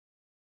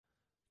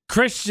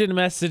 Christian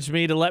messaged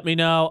me to let me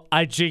know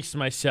I jinxed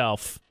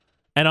myself.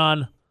 And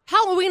on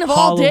Halloween of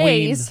all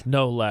days.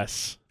 no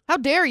less. How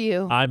dare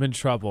you? I'm in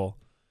trouble.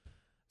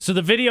 So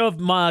the video of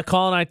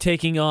McCall and I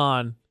taking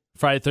on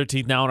Friday the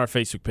 13th now on our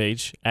Facebook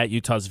page at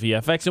Utah's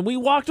VFX. And we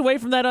walked away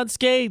from that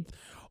unscathed.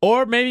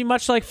 Or maybe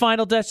much like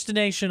Final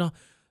Destination,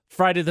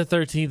 Friday the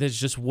 13th is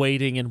just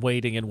waiting and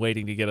waiting and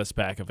waiting to get us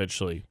back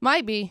eventually.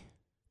 Might be.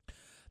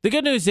 The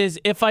good news is,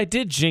 if I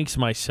did jinx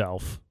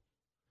myself,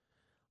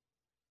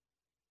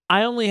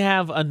 I only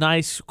have a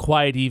nice,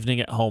 quiet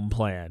evening at home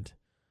planned.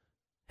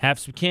 Have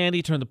some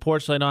candy, turn the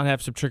porch light on,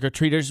 have some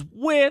trick-or-treaters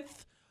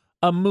with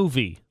a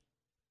movie.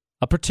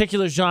 A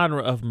particular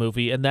genre of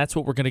movie, and that's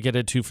what we're going to get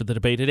into for the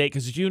debate today,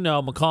 because as you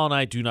know, McCall and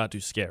I do not do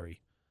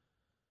scary.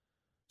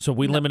 So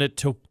we limit it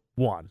to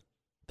one.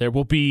 There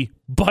will be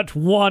but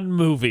one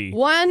movie.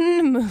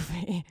 One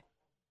movie.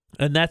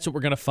 And that's what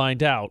we're going to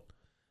find out.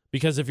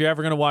 Because if you're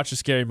ever going to watch a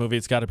scary movie,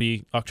 it's got to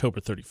be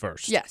October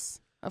 31st. Yes,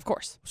 of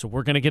course. So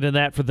we're going to get into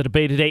that for the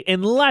debate today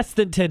in less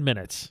than 10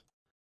 minutes.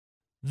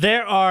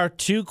 There are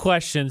 2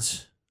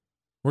 questions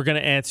we're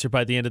going to answer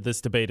by the end of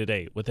this debate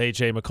today with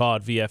AJ McCall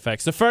at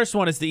VFX. The first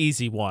one is the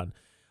easy one.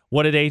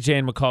 What did AJ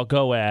and McCall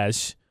go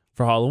as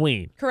for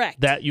Halloween?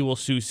 Correct. That you will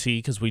soon see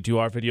because we do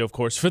our video, of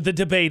course, for the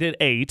debate at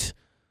 8.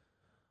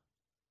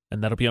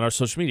 And that'll be on our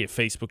social media,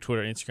 Facebook,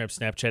 Twitter, Instagram,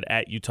 Snapchat,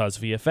 at Utah's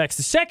VFX.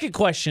 The second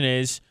question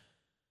is,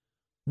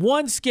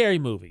 one scary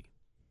movie.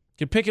 You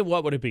can pick it,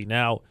 what would it be?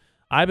 Now,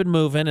 I've been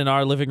moving, and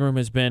our living room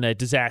has been a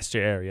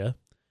disaster area.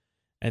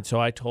 And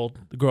so I told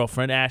the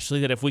girlfriend, Ashley,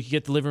 that if we could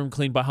get the living room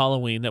cleaned by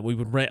Halloween, that we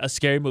would rent a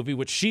scary movie,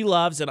 which she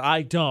loves and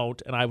I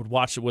don't, and I would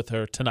watch it with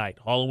her tonight,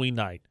 Halloween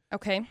night.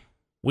 Okay.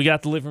 We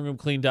got the living room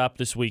cleaned up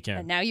this And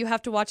weekend. now you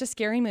have to watch a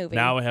scary movie.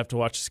 Now I have to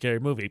watch a scary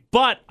movie.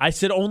 But I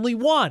said only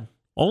one.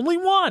 Only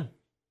one.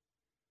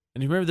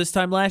 And you remember this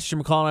time last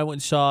year, McCall and I went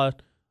and saw,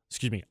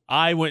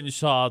 I went and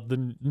saw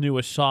the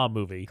newest Saw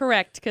movie.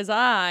 Correct, because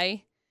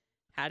I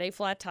had a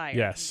flat tire.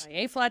 Yes. By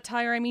a flat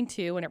tire, I mean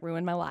 2, and it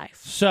ruined my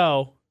life.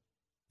 So,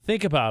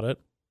 think about it.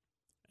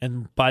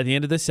 And by the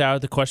end of this hour,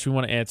 the question we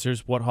want to answer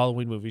is, what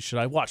Halloween movie should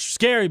I watch?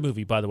 Scary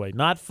movie, by the way.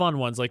 Not fun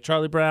ones like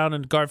Charlie Brown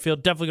and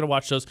Garfield. Definitely going to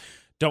watch those.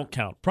 Don't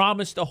count.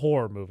 Promised a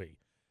horror movie.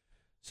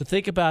 So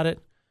think about it.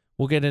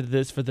 We'll get into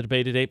this for the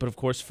debate today. But, of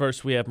course,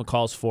 first we have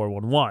McCall's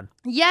 411.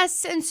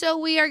 Yes, and so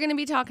we are going to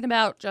be talking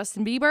about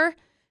Justin Bieber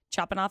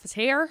chopping off his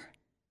hair.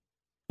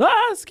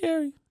 Ah,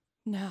 scary.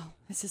 No,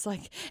 this is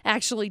like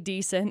actually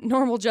decent.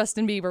 Normal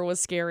Justin Bieber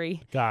was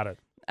scary. Got it.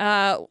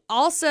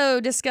 Also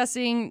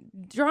discussing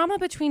drama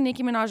between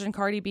Nicki Minaj and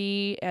Cardi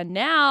B, and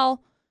now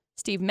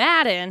Steve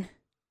Madden,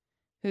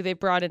 who they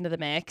brought into the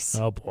mix.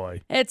 Oh,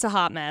 boy. It's a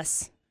hot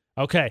mess.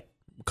 Okay.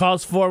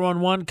 Calls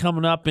 411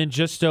 coming up in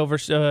just over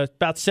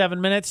about 7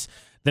 minutes.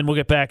 Then we'll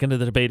get back into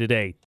the debate at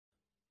 8.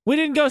 We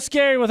didn't go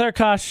scary with our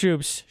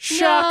costumes.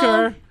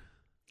 Shocker. No,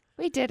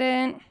 we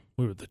didn't.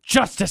 We were the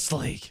Justice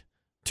League.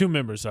 2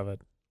 members of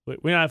it.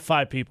 We don't have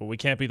 5 people. We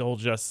can't be the whole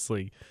Justice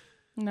League.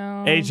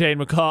 No. AJ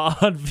and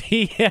McCall on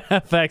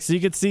VFX. So you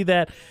can see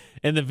that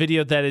in the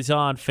video that is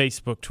on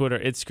Facebook, Twitter,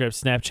 Instagram,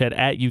 Snapchat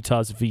at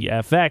Utah's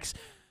VFX.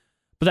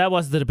 But that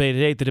wasn't the debate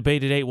at 8. The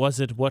debate at 8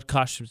 wasn't what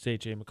costumes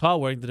AJ and McCall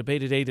wearing. The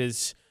debate at 8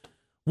 is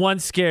one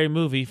scary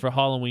movie for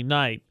Halloween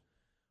night.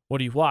 What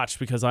do you watch?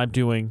 Because I'm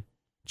doing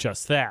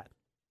just that.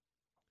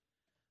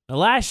 Now,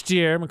 last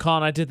year, McCall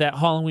and I did that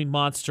Halloween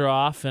monster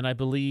off, and I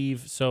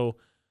believe, so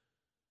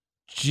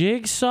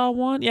Jigsaw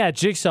won? Yeah,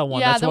 Jigsaw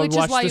won. Yeah, that's why we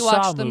watched why the you Saw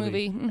watched the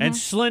movie. movie. And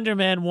Slender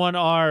Man won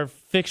our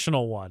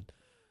fictional one.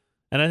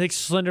 And I think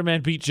Slender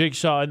Man beat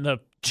Jigsaw in the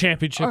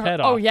championship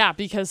head-off. Oh, yeah,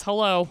 because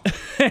hello.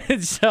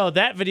 And so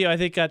that video, I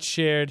think, got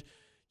shared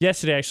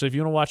yesterday, actually. If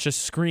you want to watch us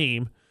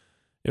scream,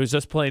 it was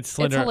us playing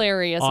Slender It's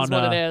hilarious on is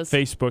what it is.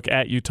 Facebook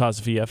at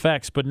Utah's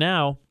VFX. But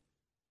now,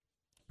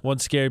 one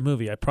scary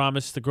movie. I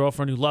promised the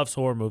girlfriend who loves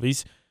horror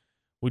movies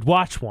we'd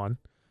watch one.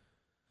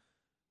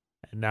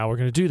 And now we're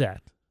going to do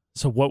that.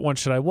 So what one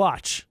should I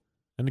watch?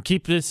 And to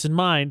keep this in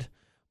mind,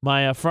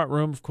 my front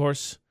room, of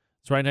course,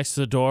 It's right next to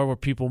the door where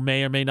people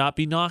may or may not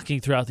be knocking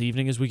throughout the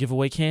evening as we give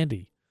away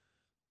candy.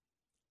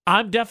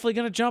 I'm definitely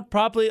going to jump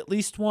probably at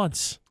least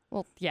once.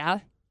 Well, yeah.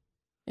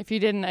 If you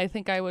didn't, I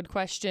think I would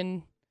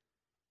question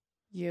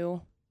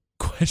you.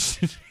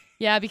 Question?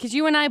 Yeah, because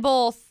you and I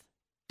both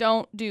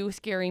don't do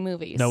scary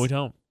movies. No, we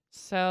don't.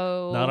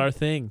 So Not our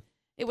thing.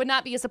 it would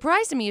not be a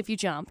surprise to me if you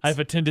jumped. I've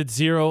attended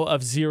 0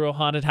 of 0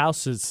 haunted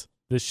houses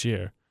this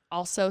year.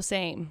 Also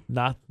same.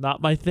 Not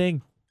my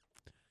thing.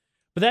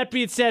 But that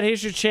being said,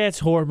 here's your chance,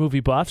 horror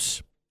movie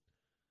buffs.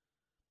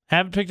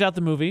 Haven't picked out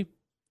the movie.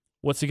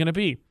 What's it going to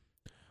be?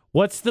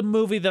 What's the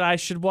movie that I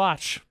should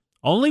watch?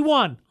 Only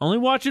one. Only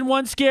watching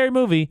one scary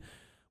movie.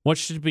 What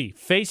should it be?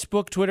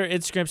 Facebook, Twitter,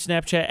 Instagram,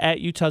 Snapchat at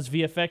Utah's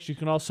VFX. You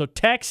can also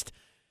text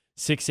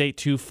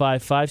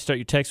 68255. Start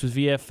your text with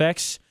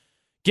VFX.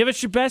 Give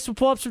us your best. We'll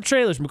pull up some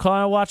trailers. McCall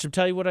and I'll watch them.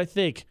 Tell you what I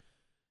think.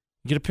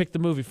 You got to pick the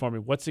movie for me.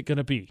 What's it going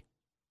to be?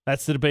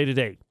 That's the debate at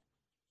 8.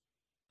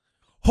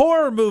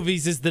 Horror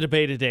movies is the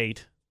debate at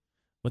 8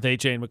 with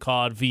AJ and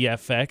McCall at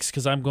VFX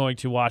because I'm going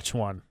to watch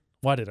one.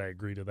 Why did I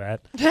agree to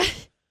that?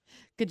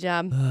 Good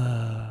job.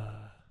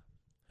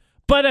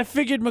 But I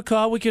figured,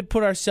 McCall, we could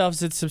put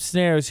ourselves in some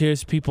scenarios here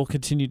as people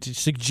continue to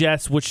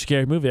suggest which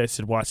scary movie I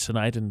should watch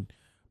tonight and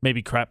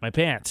maybe crap my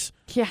pants.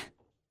 Yeah.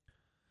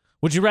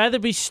 Would you rather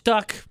be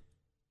stuck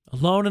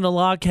alone in a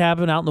log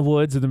cabin out in the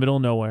woods in the middle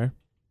of nowhere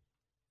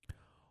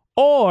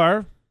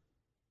or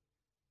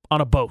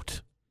on a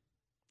boat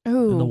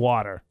Ooh. in the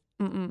water?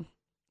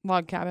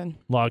 Log cabin.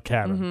 Log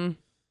cabin. Mm-hmm.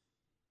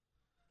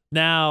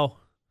 Now,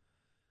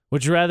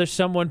 would you rather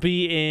someone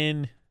be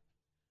in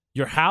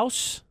your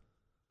house?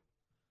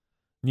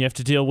 You have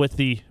to deal with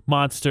the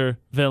monster,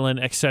 villain,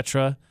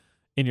 etc.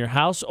 in your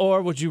house,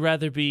 or would you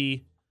rather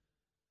be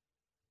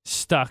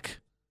stuck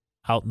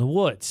out in the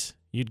woods?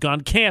 You'd gone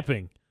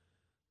camping.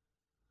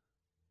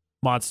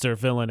 Monster,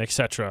 villain,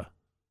 etc.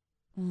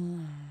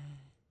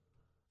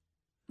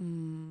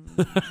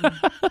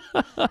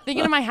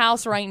 Thinking of my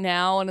house right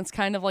now, and it's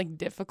kind of like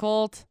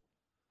difficult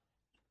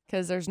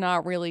because there's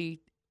not really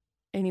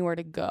anywhere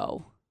to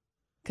go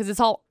because it's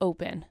all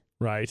open.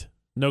 Right.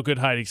 No good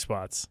hiding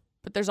spots.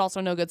 But there's also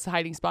no good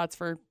hiding spots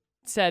for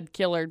said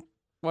killer,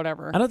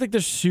 whatever. I don't think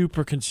they're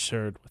super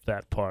concerned with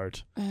that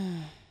part.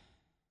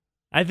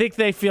 I think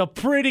they feel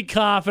pretty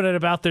confident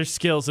about their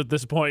skills at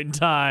this point in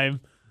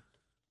time.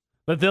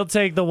 But they'll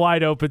take the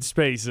wide open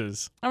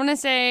spaces. I'm going to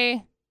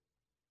say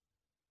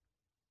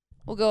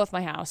we'll go with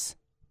my house.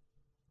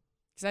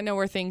 Because I know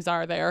where things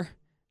are there.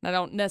 And I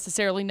don't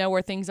necessarily know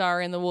where things are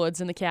in the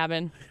woods in the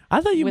cabin. I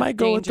thought you with might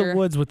go with danger. the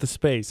woods with the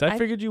space. I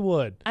figured you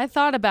would. I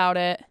thought about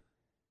it.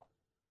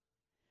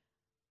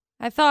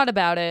 But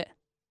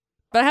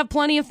I have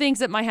plenty of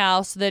things at my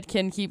house that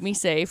can keep me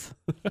safe.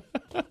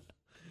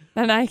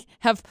 And I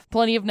have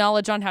plenty of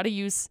knowledge on how to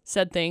use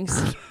said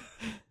things.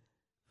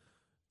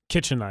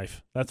 Kitchen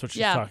knife. That's what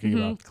she's talking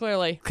about.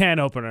 Clearly. Can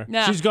opener.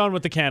 Nah. She's going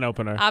with the can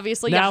opener.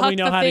 Obviously, now you huck we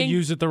know the how thing, to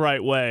use it the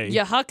right way.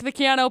 You huck the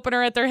can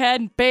opener at their head,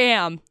 and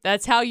bam.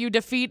 That's how you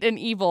defeat an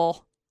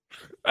evil.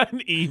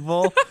 An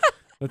evil?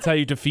 That's how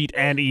you defeat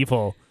an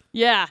evil.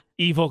 Yeah.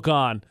 Evil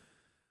gone.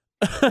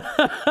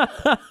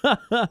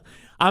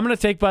 I'm going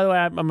to take, by the way,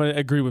 I'm going to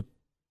agree with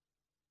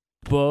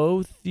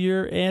both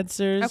your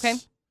answers. Okay.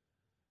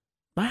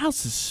 My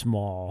house is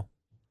small.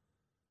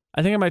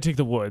 I think I might take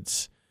the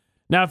woods.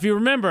 Now, if you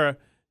remember,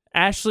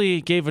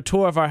 Ashley gave a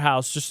tour of our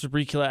house, just to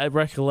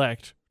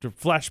recollect, to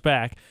flash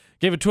back,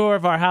 gave a tour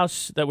of our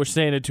house that we're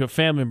staying in to a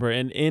family member.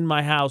 And in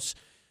my house,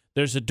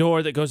 there's a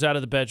door that goes out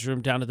of the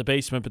bedroom down to the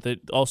basement, but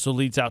that also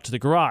leads out to the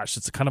garage.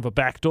 It's a kind of a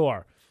back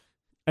door.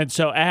 And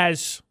so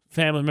as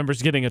family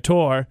members getting a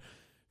tour,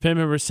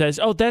 family member says,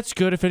 oh, that's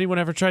good. If anyone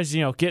ever tries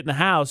to, get in the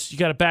house, you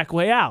got to back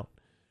way out.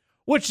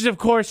 Which is, of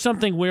course,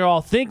 something we're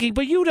all thinking,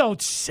 but you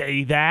don't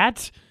say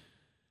that.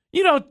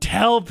 You don't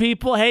tell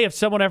people, hey, if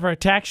someone ever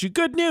attacks you,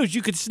 good news,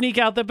 you could sneak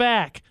out the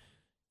back.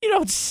 You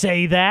don't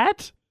say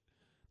that.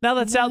 Now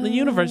that's out in the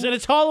universe. And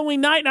it's Halloween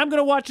night, and I'm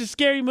going to watch a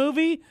scary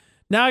movie.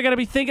 Now I got to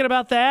be thinking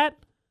about that.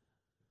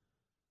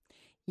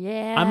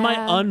 Yeah. I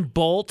might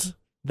unbolt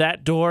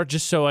that door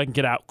just so I can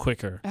get out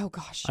quicker. Oh,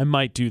 gosh. I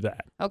might do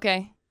that.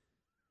 Okay.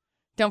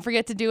 Don't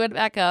forget to do it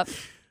back up.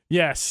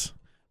 Yes,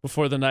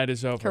 before the night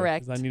is over.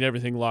 Correct. 'Cause I need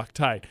everything locked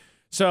tight.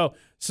 So,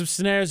 some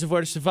scenarios of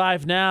where to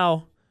survive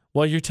now.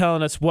 While you're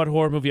telling us what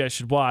horror movie I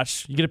should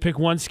watch, you get to pick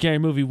one scary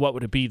movie. What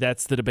would it be?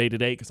 That's the debate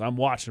today because I'm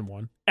watching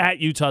one at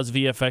Utah's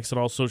VFX and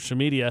all social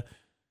media.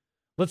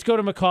 Let's go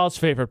to McCall's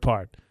favorite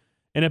part.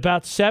 In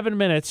about 7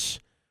 minutes,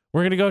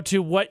 we're going to go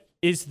to what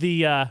is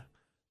the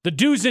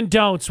do's and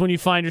don'ts when you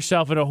find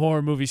yourself in a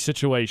horror movie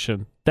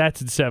situation. That's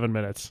in 7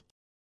 minutes.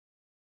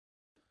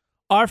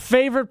 Our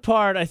favorite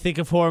part, I think,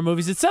 of horror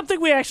movies, it's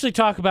something we actually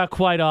talk about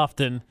quite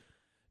often.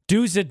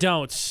 Do's and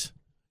don'ts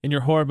in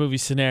your horror movie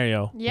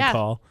scenario, Yeah.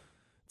 McCall.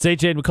 It's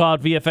AJ and McCall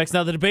at VFX.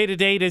 Now, the debate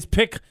today is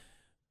pick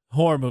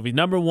horror movie.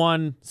 Number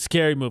one,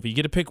 scary movie. You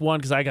get to pick one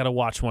because I got to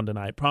watch one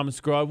tonight.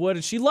 Promised girl I would,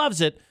 and she loves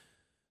it.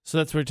 So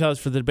that's what it tells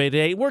us for the debate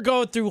today. We're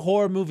going through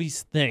horror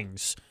movies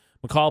things.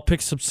 McCall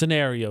picks some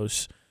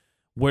scenarios.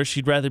 where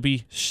she'd rather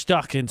be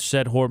stuck in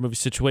said horror movie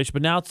situation.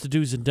 But now it's the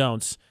do's and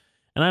don'ts.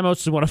 And I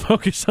mostly want to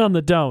focus on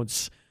the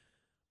don'ts.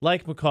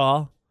 Like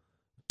McCall,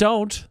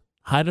 don't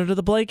hide under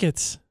the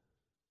blankets.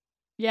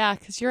 Yeah,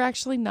 because you're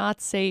actually not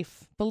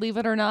safe. Believe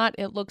it or not,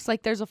 it looks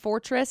like there's a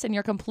fortress and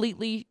you're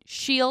completely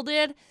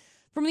shielded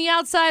from the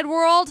outside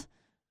world.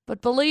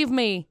 But believe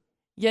me,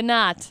 you're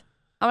not.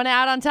 I'm going to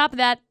add on top of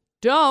that,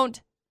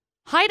 don't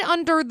hide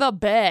under the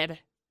bed.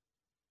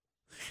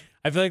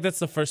 I feel like that's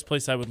the first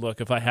place I would look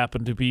if I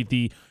happened to be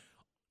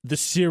the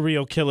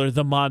serial killer,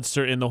 the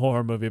monster in the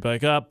horror movie. Be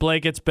like,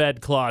 blankets,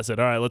 bed, closet.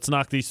 All right, let's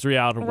knock these three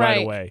out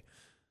right away.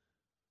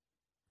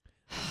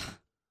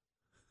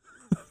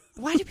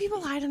 Why do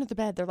people hide under the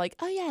bed? They're like,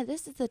 oh, yeah,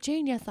 this is a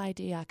genius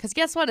idea. Because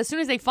guess what? As soon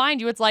as they find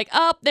you, it's like,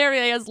 oh, there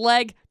he is,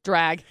 leg,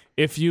 drag.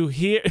 If you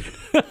hear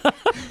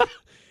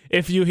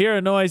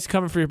a noise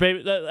coming from your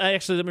baby,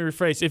 actually, let me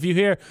rephrase. If you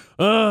hear,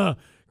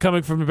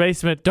 coming from the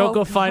basement, don't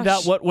go find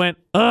out what went,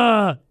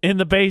 in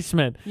the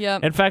basement.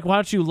 Yep. In fact, why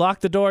don't you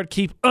lock the door and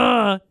keep,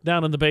 down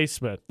in the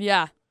basement?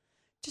 Yeah.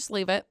 Just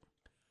leave it.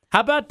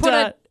 How about, put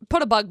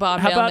a bug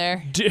bomb down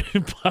there.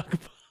 Bug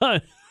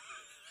bomb.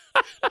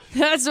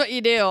 That's what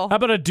you do. How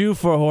about a do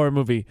for a horror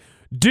movie?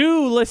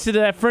 Do listen to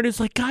that friend who's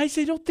like, guys,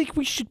 I don't think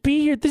we should be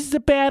here. This is a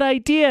bad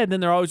idea. And then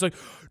they're always like,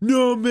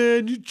 no,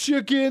 man, you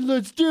check in.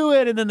 Let's do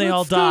it. And then they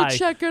all die. Let's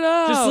go check it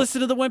out. Just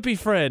listen to the wimpy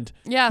friend.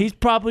 Yeah. He's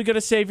probably going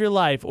to save your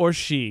life, or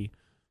she.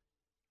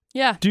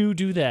 Yeah. Do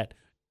that.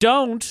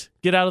 Don't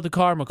get out of the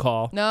car,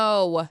 McCall.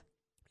 No.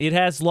 It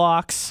has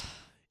locks.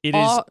 It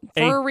is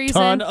for a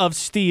reason. Ton of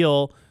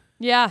steel.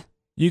 Yeah.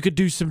 You could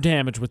do some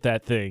damage with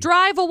that thing.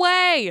 Drive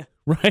away.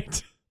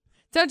 Right.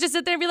 Don't just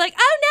sit there and be like,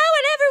 oh, no,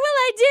 whatever will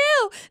I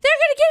do? They're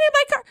going to get in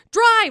my car.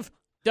 Drive.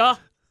 Duh.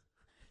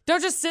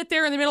 Don't just sit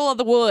there in the middle of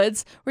the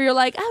woods where you're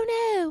like, oh,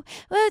 no.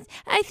 Well,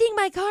 I think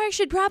my car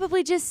should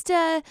probably just,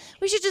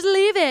 we should just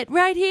leave it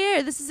right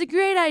here. This is a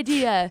great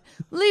idea.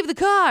 Leave the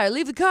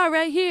car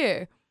right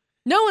here.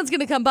 No one's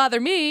going to come bother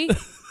me.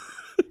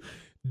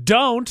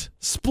 Don't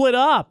split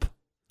up.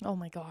 Oh,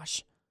 my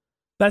gosh.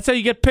 That's how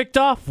you get picked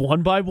off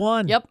one by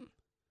one. Yep.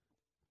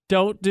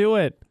 Don't do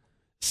it.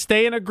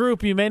 Stay in a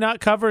group. You may not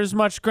cover as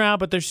much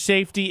ground, but there's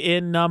safety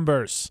in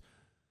numbers.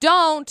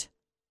 Don't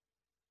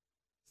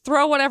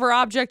throw whatever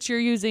object you're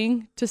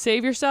using to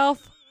save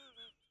yourself.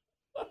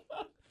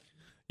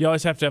 You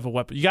always have to have a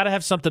weapon. You got to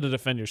have something to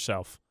defend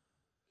yourself.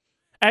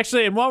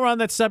 Actually, and while we're on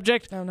that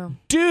subject,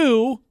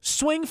 do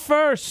swing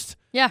first.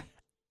 Yeah.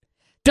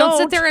 Don't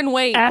sit there and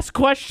wait. Ask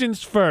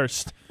questions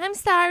first. I'm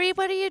sorry,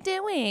 what are you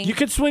doing? You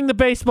can swing the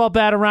baseball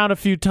bat around a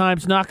few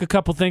times, knock a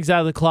couple things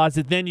out of the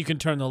closet, then you can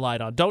turn the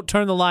light on. Don't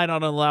turn the light on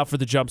and allow for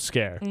the jump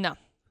scare. No.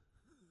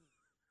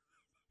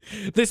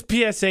 This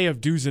PSA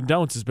of do's and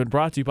don'ts has been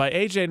brought to you by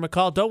AJ and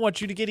McCall. Don't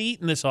want you to get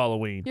eaten this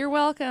Halloween. You're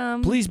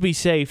welcome. Please be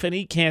safe and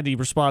eat candy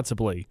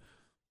responsibly.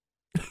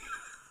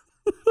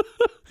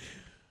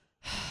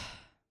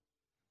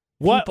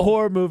 What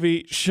horror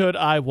movie should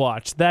I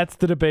watch? That's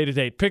the debate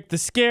today. Pick the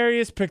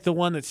scariest. Pick the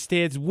one that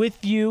stands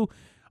with you.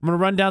 I'm going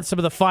to run down some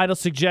of the final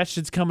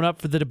suggestions coming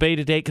up for the debate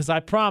today because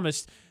I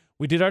promised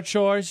we did our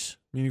chores.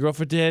 Me and your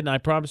girlfriend did, and I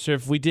promised her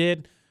if we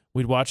did,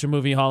 we'd watch a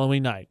movie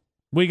Halloween night.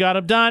 We got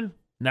them done.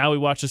 Now we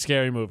watch a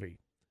scary movie.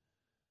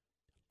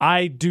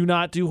 I do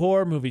not do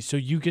horror movies, so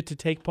you get to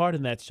take part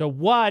in that. So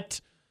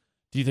what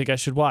do you think I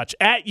should watch?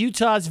 At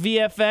Utah's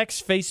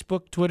VFX,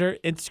 Facebook, Twitter,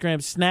 Instagram,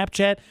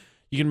 Snapchat.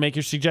 You can make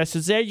your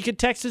suggestions there. You can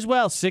text as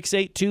well,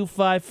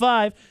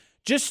 68255.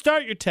 Just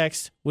start your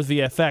text with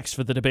VFX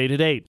for the debate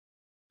at 8.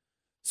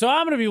 So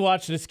I'm going to be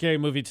watching a scary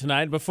movie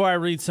tonight. Before I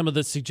read some of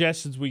the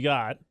suggestions we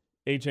got,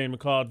 AJ and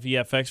McCall at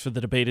VFX for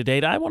the debate at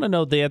 8, I want to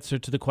know the answer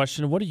to the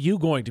question, what are you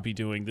going to be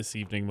doing this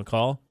evening,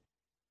 McCall?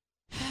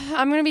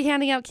 I'm going to be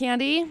handing out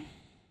candy.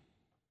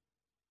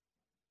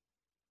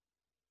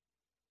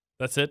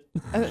 That's it?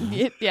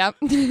 Yeah.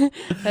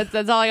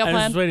 that's all I got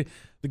planned.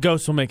 The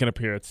ghost will make an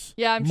appearance.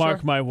 Yeah, I'm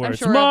Mark sure. my words.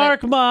 Sure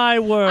Mark my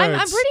words.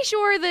 I'm pretty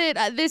sure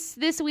that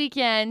this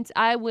weekend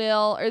I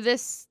will, or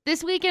this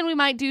weekend we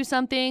might do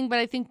something, but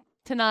I think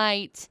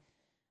tonight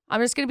I'm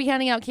just going to be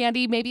handing out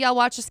candy. Maybe I'll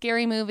watch a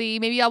scary movie.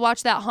 Maybe I'll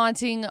watch that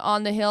Haunted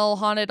on the Hill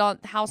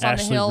House on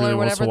the Hill really or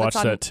whatever wants to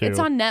watch that too. It's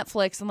on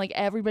Netflix and like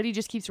everybody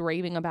just keeps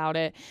raving about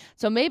it.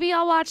 So maybe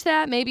I'll watch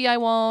that. Maybe I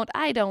won't.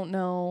 I don't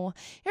know.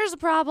 Here's the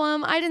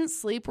problem. I didn't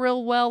sleep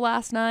real well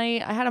last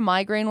night. I had a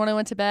migraine when I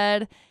went to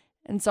bed.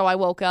 And so I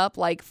woke up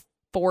like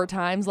 4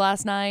 times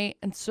last night.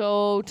 And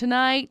so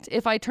tonight,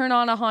 if I turn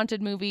on a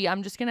haunted movie,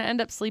 I'm just going to end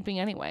up sleeping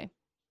anyway.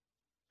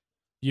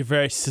 You're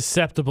very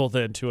susceptible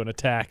then to an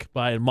attack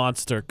by a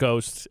monster,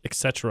 ghost,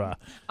 etc.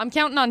 I'm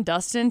counting on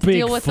Dustin to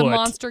deal with the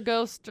monster,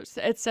 ghost,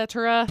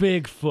 etc.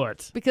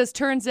 Bigfoot. Because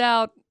turns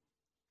out,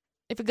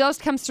 if a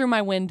ghost comes through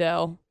my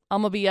window,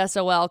 I'm going to be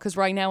SOL because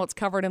right now it's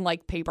covered in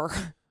like paper.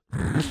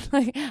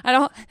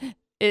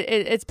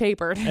 It's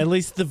papered. At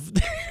least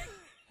the...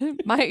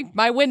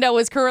 My window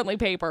is currently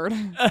papered.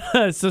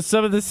 So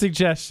some of the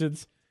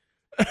suggestions.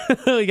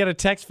 We got a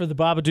text for the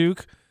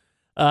Babadook.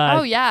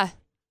 Oh, yeah.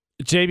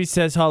 JB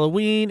says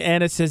Halloween.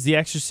 Anna says The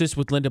Exorcist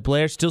with Linda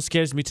Blair. Still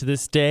scares me to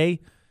this day,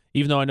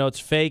 even though I know it's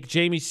fake.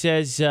 Jamie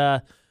says,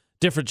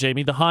 different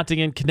Jamie, The Haunting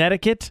in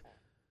Connecticut.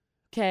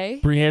 Okay.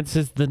 Brienne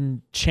says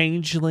The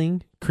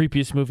Changeling,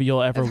 creepiest movie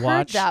you'll ever I've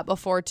watch. heard that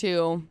before,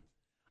 too.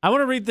 I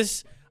want to read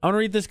this.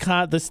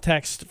 This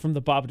text from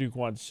the Babadook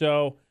one.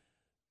 So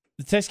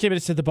the text came in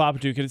and said the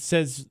Babadook, and it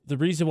says the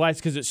reason why is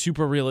because it's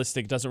super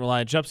realistic, doesn't rely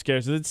on jump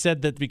scares. And it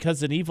said that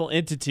because an evil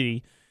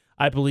entity,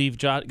 I believe,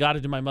 got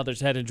into my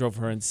mother's head and drove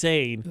her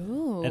insane,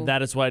 and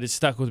that is why it has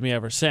stuck with me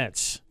ever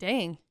since.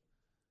 Dang.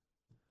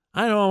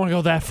 I don't want to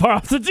go that far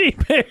off the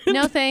deep end.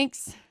 No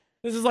thanks.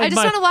 This is like I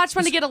just want to watch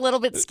one to get a little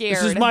bit scared.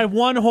 This is my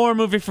one horror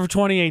movie for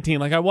 2018.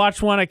 Like I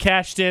watched one, I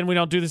cashed in. We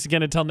don't do this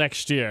again until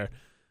next year.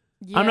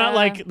 Yeah. I'm not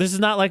like, this is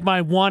not like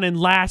my one and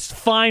last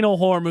final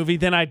horror movie.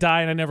 Then I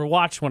die and I never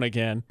watch one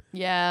again.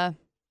 Yeah.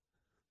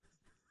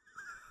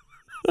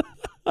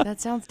 That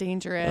sounds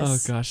dangerous.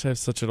 Oh gosh, I have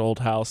such an old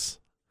house.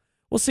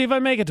 We'll see if I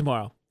make it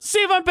tomorrow.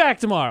 See if I'm back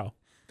tomorrow.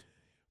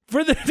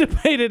 For the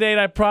debate at 8,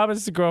 I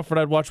promised the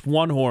girlfriend I'd watch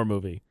one horror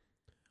movie.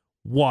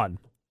 One.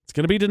 It's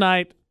going to be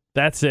tonight.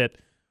 That's it.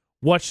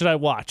 What should I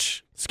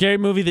watch? Scary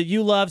movie that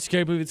you love.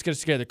 Scary movie that's going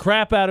to scare the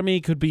crap out of me.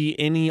 Could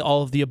be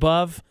all of the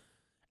above.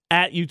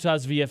 At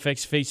Utah's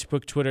VFX,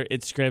 Facebook, Twitter,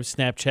 Instagram,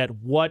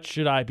 Snapchat. What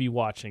should I be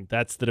watching?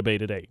 That's the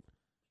debate at 8.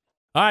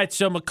 All right,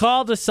 so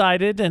McCall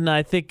decided, and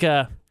I think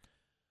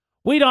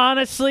we'd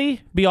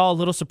honestly be all a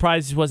little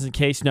surprised if it wasn't the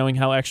case, knowing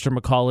how extra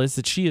McCall is,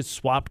 that she has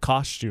swapped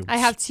costumes. I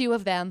have 2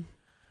 of them.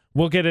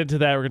 We'll get into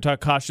that. We're going to talk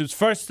costumes.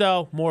 First,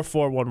 though, more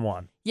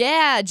 411.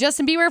 Yeah,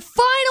 Justin Bieber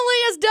finally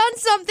has done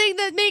something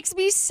that makes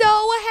me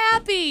so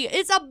happy.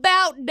 It's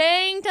about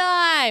dang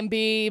time,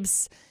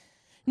 Biebs.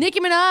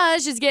 Nicki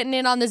Minaj is getting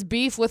in on this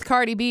beef with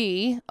Cardi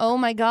B. Oh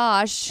my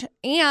gosh.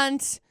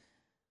 And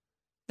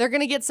they're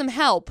going to get some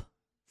help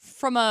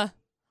from a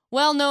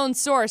well-known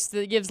source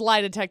that gives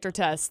lie detector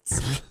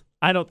tests.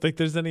 I don't think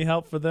there's any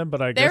help for them,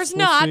 but I guess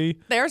we'll see.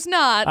 There's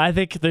not. I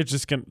think they're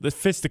just going to... The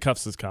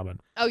fisticuffs is coming.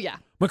 Oh, yeah.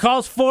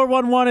 McCall's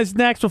 411 is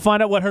next. We'll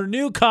find out what her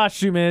new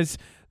costume is.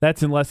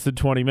 That's in less than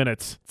 20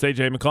 minutes. It's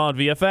AJ McCall on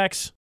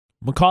VFX.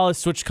 McCall has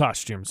switched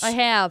costumes. I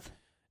have.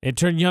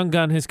 Intern Young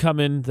Gun has come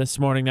in this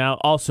morning now,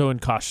 also in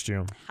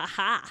costume.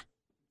 Haha.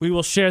 We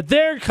will share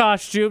their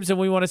costumes, and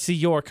we want to see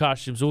your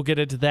costumes. We'll get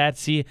into that,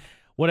 see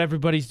what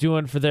everybody's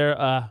doing for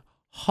their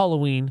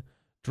Halloween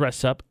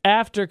dress up.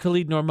 After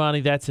Khalid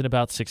Normani, that's in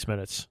about 6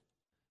 minutes.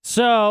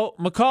 So,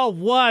 McCall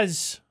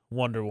was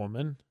Wonder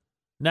Woman.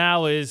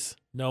 Now is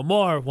no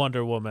more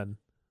Wonder Woman.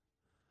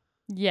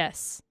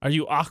 Yes. Are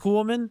you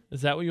Aquawoman?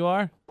 Is that what you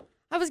are?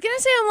 I was going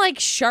to say I'm like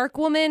Shark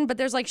Woman, but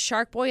there's like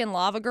Shark Boy and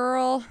Lava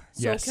Girl.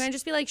 So Yes. can I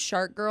just be like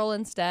Shark Girl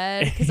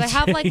instead? Because I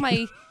have like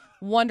my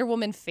Wonder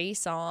Woman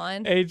face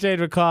on. AJ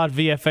McCall at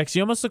VFX.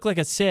 You almost look like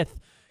a Sith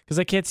because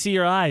I can't see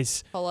your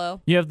eyes.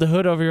 Hello? You have the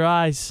hood over your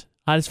eyes.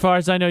 As far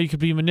as I know, you could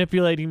be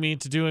manipulating me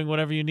into doing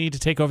whatever you need to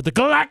take over the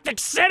Galactic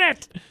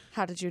Senate.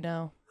 How did you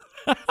know?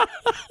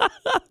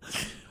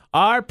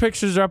 Our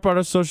pictures are up on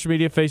our social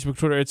media, Facebook,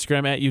 Twitter,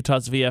 Instagram, at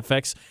Utah's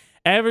VFX.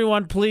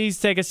 Everyone, please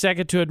take a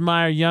second to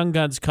admire Young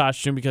Gun's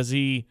costume because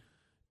he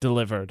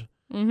delivered.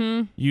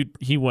 Mm-hmm.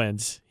 He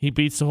wins. He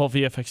beats the whole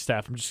VFX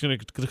staff. I'm just going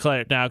to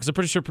declare it now because I'm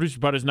pretty sure Producer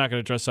Bud is not going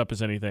to dress up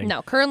as anything.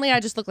 No, currently I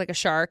just look like a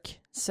shark.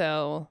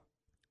 So,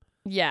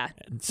 yeah.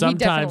 And he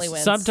definitely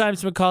wins.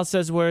 Sometimes McCall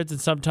says words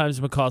and sometimes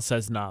McCall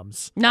says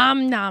noms.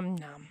 Nom, nom,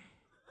 nom.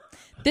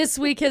 This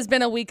week has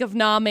been a week of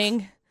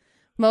nomming,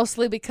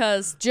 mostly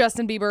because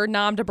Justin Bieber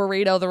nommed a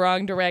burrito the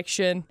wrong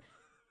direction.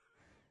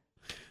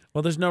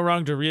 Well, there's no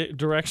wrong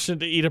direction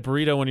to eat a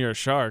burrito when you're a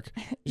shark.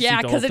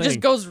 Yeah, because it just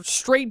goes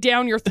straight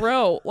down your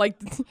throat.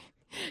 Like,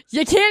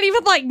 you can't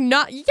even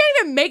you can't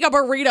even make a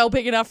burrito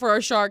big enough for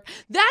a shark.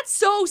 That's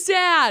so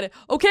sad,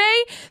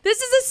 okay?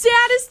 This is the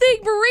saddest thing.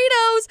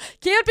 Burritos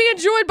can't be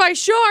enjoyed by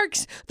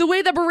sharks the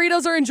way that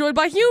burritos are enjoyed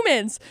by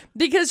humans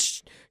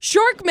because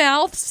shark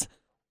mouths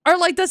are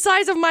like the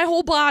size of my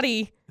whole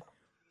body.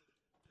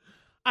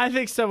 I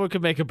think someone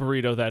could make a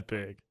burrito that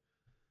big.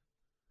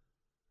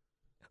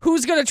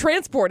 Who's going to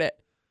transport it?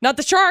 Not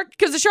the shark,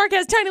 because the shark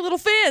has tiny little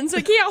fins.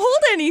 It can't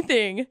hold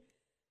anything.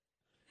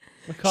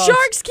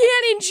 Sharks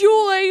can't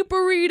enjoy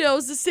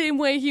burritos the same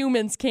way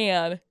humans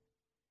can.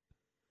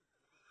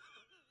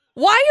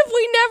 Why have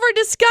we never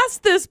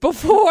discussed this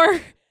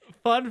before?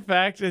 Fun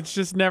fact, it's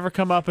just never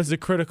come up as a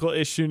critical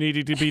issue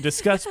needing to be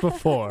discussed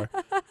before.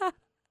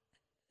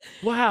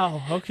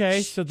 Wow,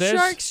 okay, so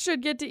Sharks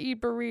should get to eat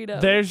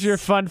burritos. There's your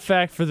fun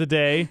fact for the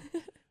day.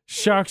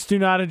 Sharks do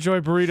not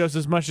enjoy burritos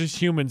as much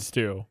as humans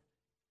do.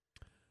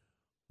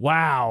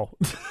 Wow.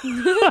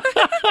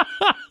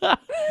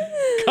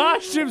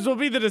 Costumes will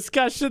be the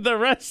discussion the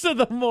rest of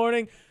the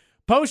morning.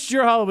 Post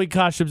your Halloween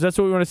costumes. That's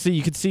what we want to see.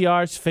 You can see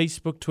ours,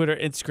 Facebook, Twitter,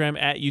 Instagram,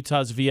 at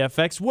Utah's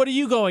VFX. What are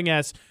you going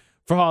as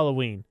for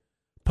Halloween?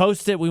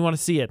 Post it. We want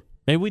to see it.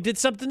 Maybe we did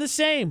something the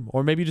same,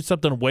 or maybe you did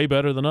something way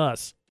better than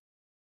us.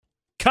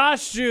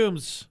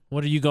 Costumes.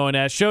 What are you going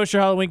as? Show us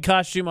your Halloween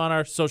costume on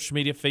our social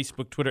media,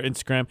 Facebook, Twitter,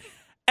 Instagram,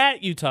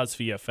 at Utah's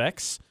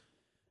VFX.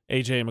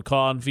 AJ and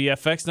McCall on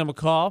VFX. Now,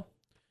 McCall,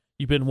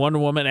 You've been Wonder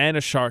Woman and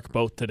a shark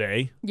both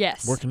today.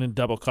 Yes. Working in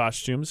double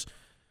costumes.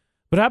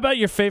 But how about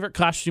your favorite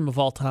costume of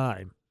all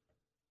time?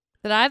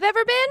 That I've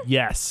ever been?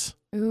 Yes.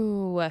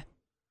 Ooh.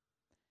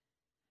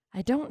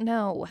 I don't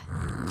know.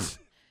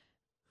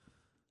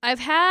 I've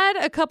had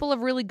a couple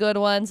of really good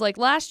ones. Like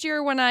last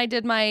year when I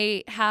did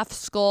my half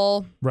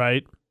skull,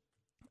 Right.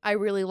 I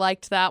really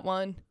liked that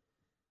one.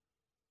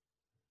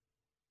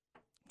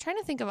 I'm trying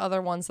to think of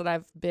other ones that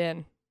I've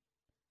been.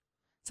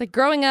 It's like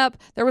growing up,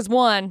 there was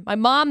one my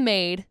mom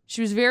made.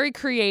 She was very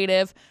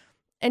creative,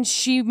 and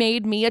she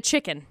made me a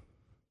chicken.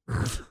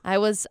 I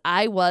was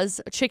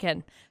a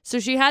chicken. So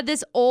she had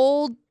this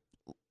old,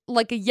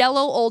 like a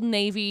yellow Old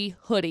Navy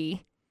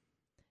hoodie.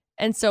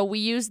 And so we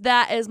used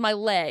that as my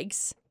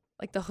legs,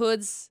 like the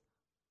hood's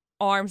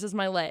arms as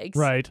my legs.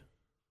 Right.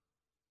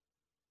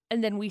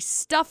 And then we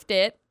stuffed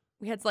it.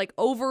 We had like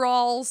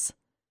overalls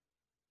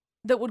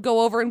that would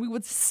go over and we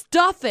would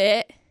stuff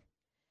it.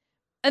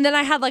 And then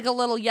I had like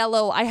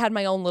I had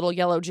my own little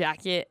yellow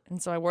jacket.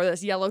 And so I wore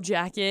this yellow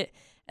jacket.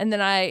 And then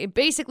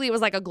it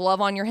was like a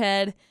glove on your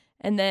head.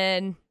 And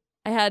then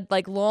I had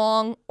like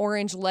long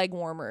orange leg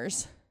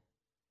warmers.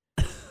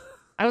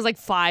 I was like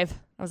 5.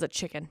 I was a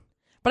chicken.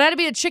 But I had to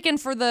be a chicken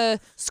for the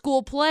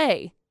school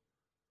play.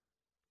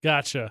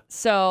 Gotcha.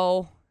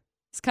 So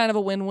it's kind of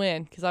a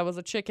win-win because I was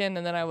a chicken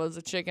and then I was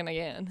a chicken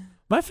again.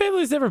 My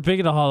family's never big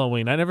into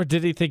Halloween. I never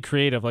did anything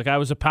creative. Like I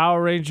was a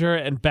Power Ranger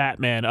and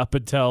Batman up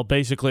until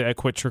basically I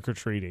quit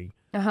trick-or-treating.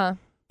 Uh-huh.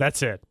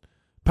 That's it.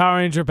 Power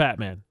Ranger,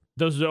 Batman.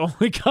 Those are the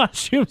only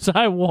costumes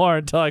I wore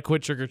until I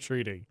quit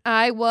trick-or-treating.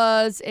 I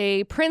was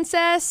a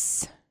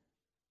princess.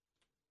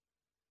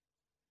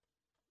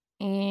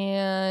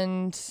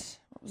 And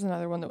what was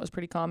another one that was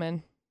pretty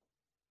common?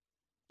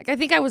 Like I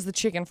think I was the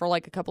chicken for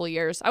like a couple of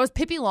years. I was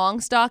Pippi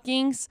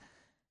Longstockings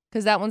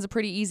because that one's a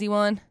pretty easy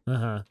one.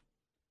 Uh-huh.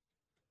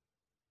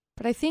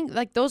 But I think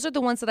like those are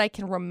the ones that I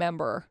can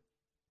remember.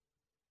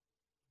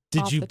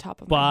 Did off you the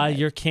top of my buy head.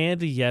 your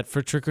candy yet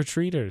for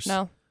trick-or-treaters?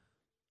 No.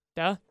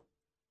 Duh.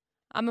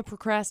 I'm a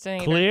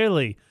procrastinator.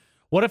 Clearly.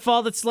 What if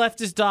all that's left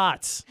is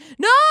dots?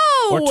 No!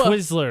 Or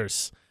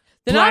Twizzlers?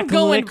 Then Black I'm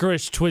going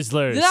licorice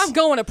Twizzlers. Then I'm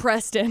going to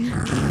Preston.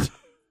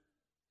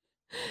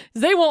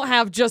 They won't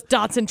have just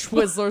dots and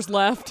Twizzlers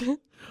left.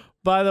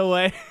 By the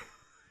way,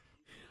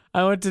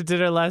 I went to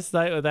dinner last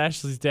night with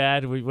Ashley's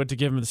dad. We went to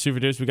give him the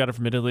souvenirs we got it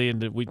from Italy,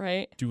 and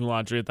we do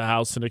laundry at the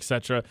house and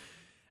etc.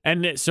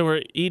 And so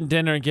we're eating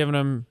dinner and giving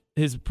him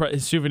his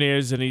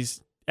souvenirs, and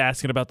he's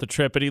asking about the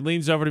trip. And he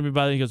leans over to me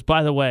and he goes,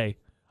 "By the way,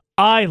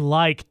 I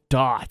like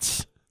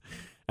dots."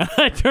 And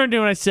I turned to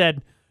him and I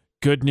said,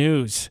 "Good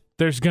news.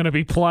 There's going to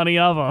be plenty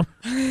of them."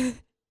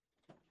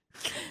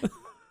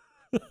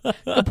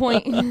 Good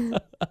point.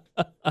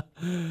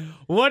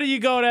 What are you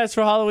going as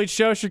for Halloween?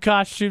 Show us your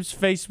costumes.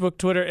 Facebook,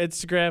 Twitter,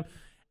 Instagram,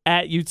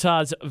 at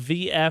Utah's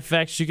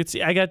VFX. You can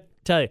see, I got to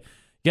tell you,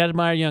 got to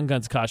admire Young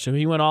Gun's costume.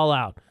 He went all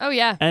out. Oh,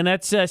 yeah. And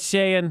that's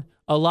saying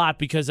a lot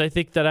because I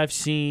think that I've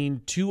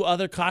seen 2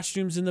 other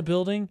costumes in the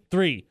building.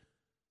 3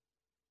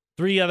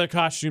 other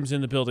costumes in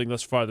the building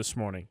thus far this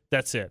morning.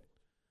 That's it.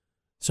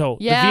 So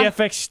the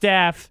VFX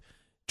staff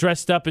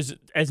dressed up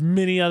as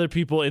many other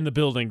people in the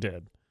building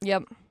did.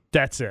 Yep.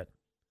 That's it.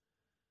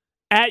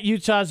 At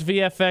Utah's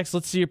VFX,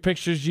 let's see your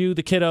pictures. You,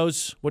 the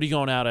kiddos, what are you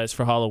going out as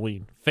for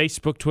Halloween?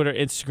 Facebook, Twitter,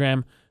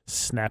 Instagram,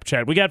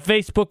 Snapchat. We got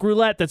Facebook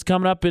Roulette that's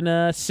coming up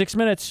in 6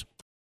 minutes.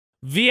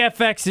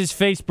 VFX's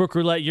Facebook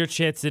Roulette, your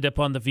chance to end up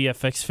on the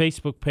VFX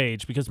Facebook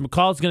page because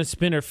McCall's going to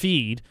spin her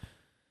feed,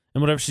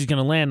 and whatever she's going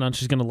to land on,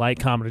 she's going to like,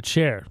 comment, and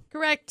share.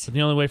 Correct. But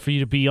the only way for you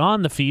to be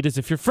on the feed is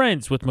if you're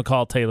friends with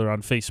McCall Taylor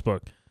on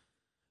Facebook.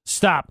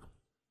 Stop.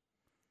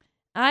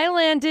 I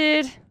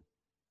landed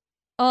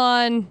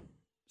on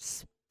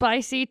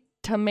spicy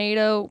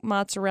tomato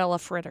mozzarella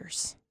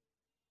fritters.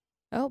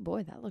 Oh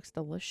boy, that looks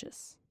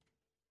delicious.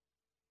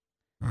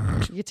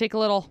 You take a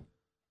little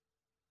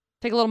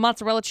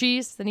mozzarella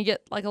cheese, then you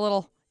get like a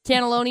little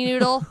cannelloni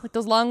noodle, like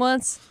those long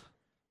ones.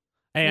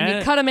 And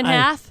you cut them in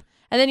half,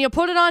 and then you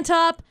put it on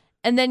top,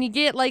 and then you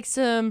get like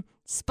some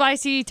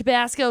spicy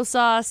Tabasco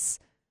sauce,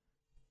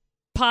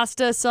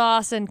 pasta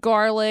sauce, and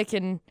garlic,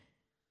 and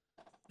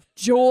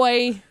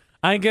joy.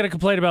 I ain't going to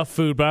complain about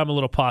food, but I'm a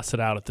little posted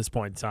out at this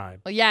point in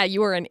time. Well, yeah,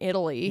 you were in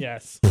Italy.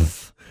 Yes.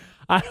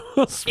 I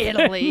will spin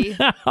Italy.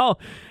 now.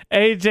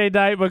 AJ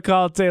Knight,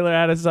 McCall Taylor,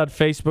 add us on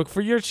Facebook for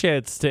your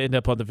chance to end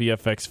up on the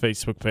VFX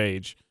Facebook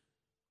page.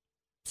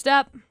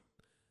 Step.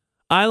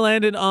 I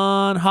landed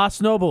on Haas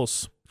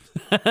Nobles.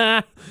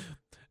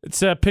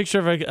 It's a picture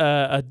of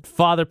a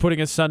father putting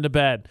his son to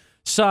bed.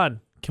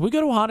 Son, can we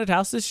go to a haunted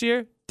house this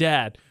year?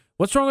 Dad,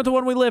 what's wrong with the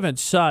one we live in?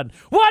 Son,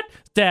 what?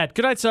 Dad,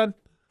 good night, son.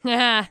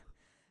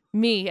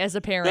 Me as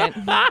a parent.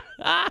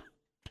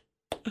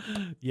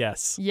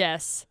 Yes.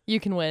 Yes, you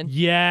can win.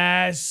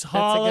 Yes.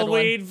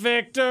 Halloween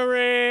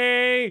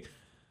victory.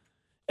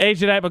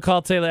 AJ Knight,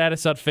 McCall Taylor, add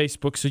us on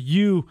Facebook so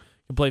you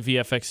can play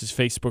VFX's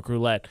Facebook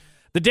Roulette.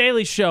 The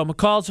Daily Show,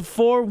 McCall's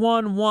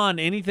 411,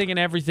 anything and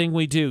everything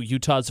we do,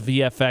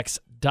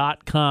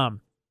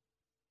 utahsvfx.com.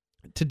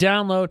 To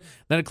download,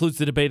 that includes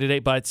the debate at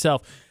 8 by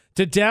itself.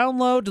 To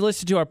download, to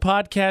listen to our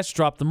podcast,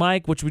 Drop the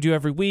Mic, which we do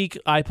every week,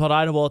 iPod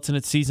Idle while it's in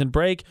its season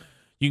break.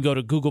 You can go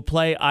to Google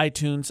Play,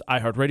 iTunes,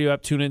 iHeartRadio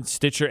app, TuneIn,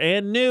 Stitcher,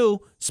 and new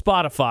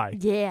Spotify.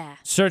 Yeah.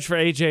 Search for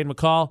AJ and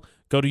McCall.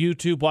 Go to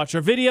YouTube, watch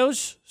our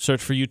videos.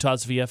 Search for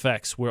Utah's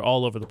VFX. We're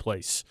all over the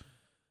place.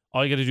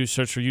 All you got to do is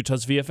search for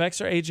Utah's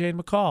VFX or AJ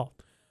and McCall.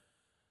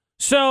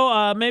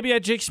 So maybe I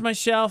jinxed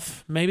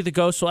myself. Maybe the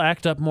ghost will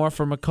act up more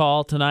for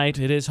McCall tonight.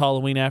 It is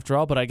Halloween after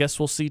all, but I guess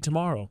we'll see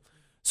tomorrow.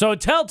 So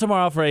until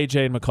tomorrow for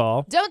AJ and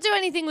McCall. Don't do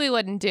anything we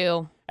wouldn't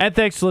do. And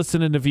thanks for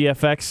listening to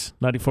VFX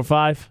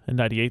 94.5 and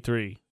 98.3.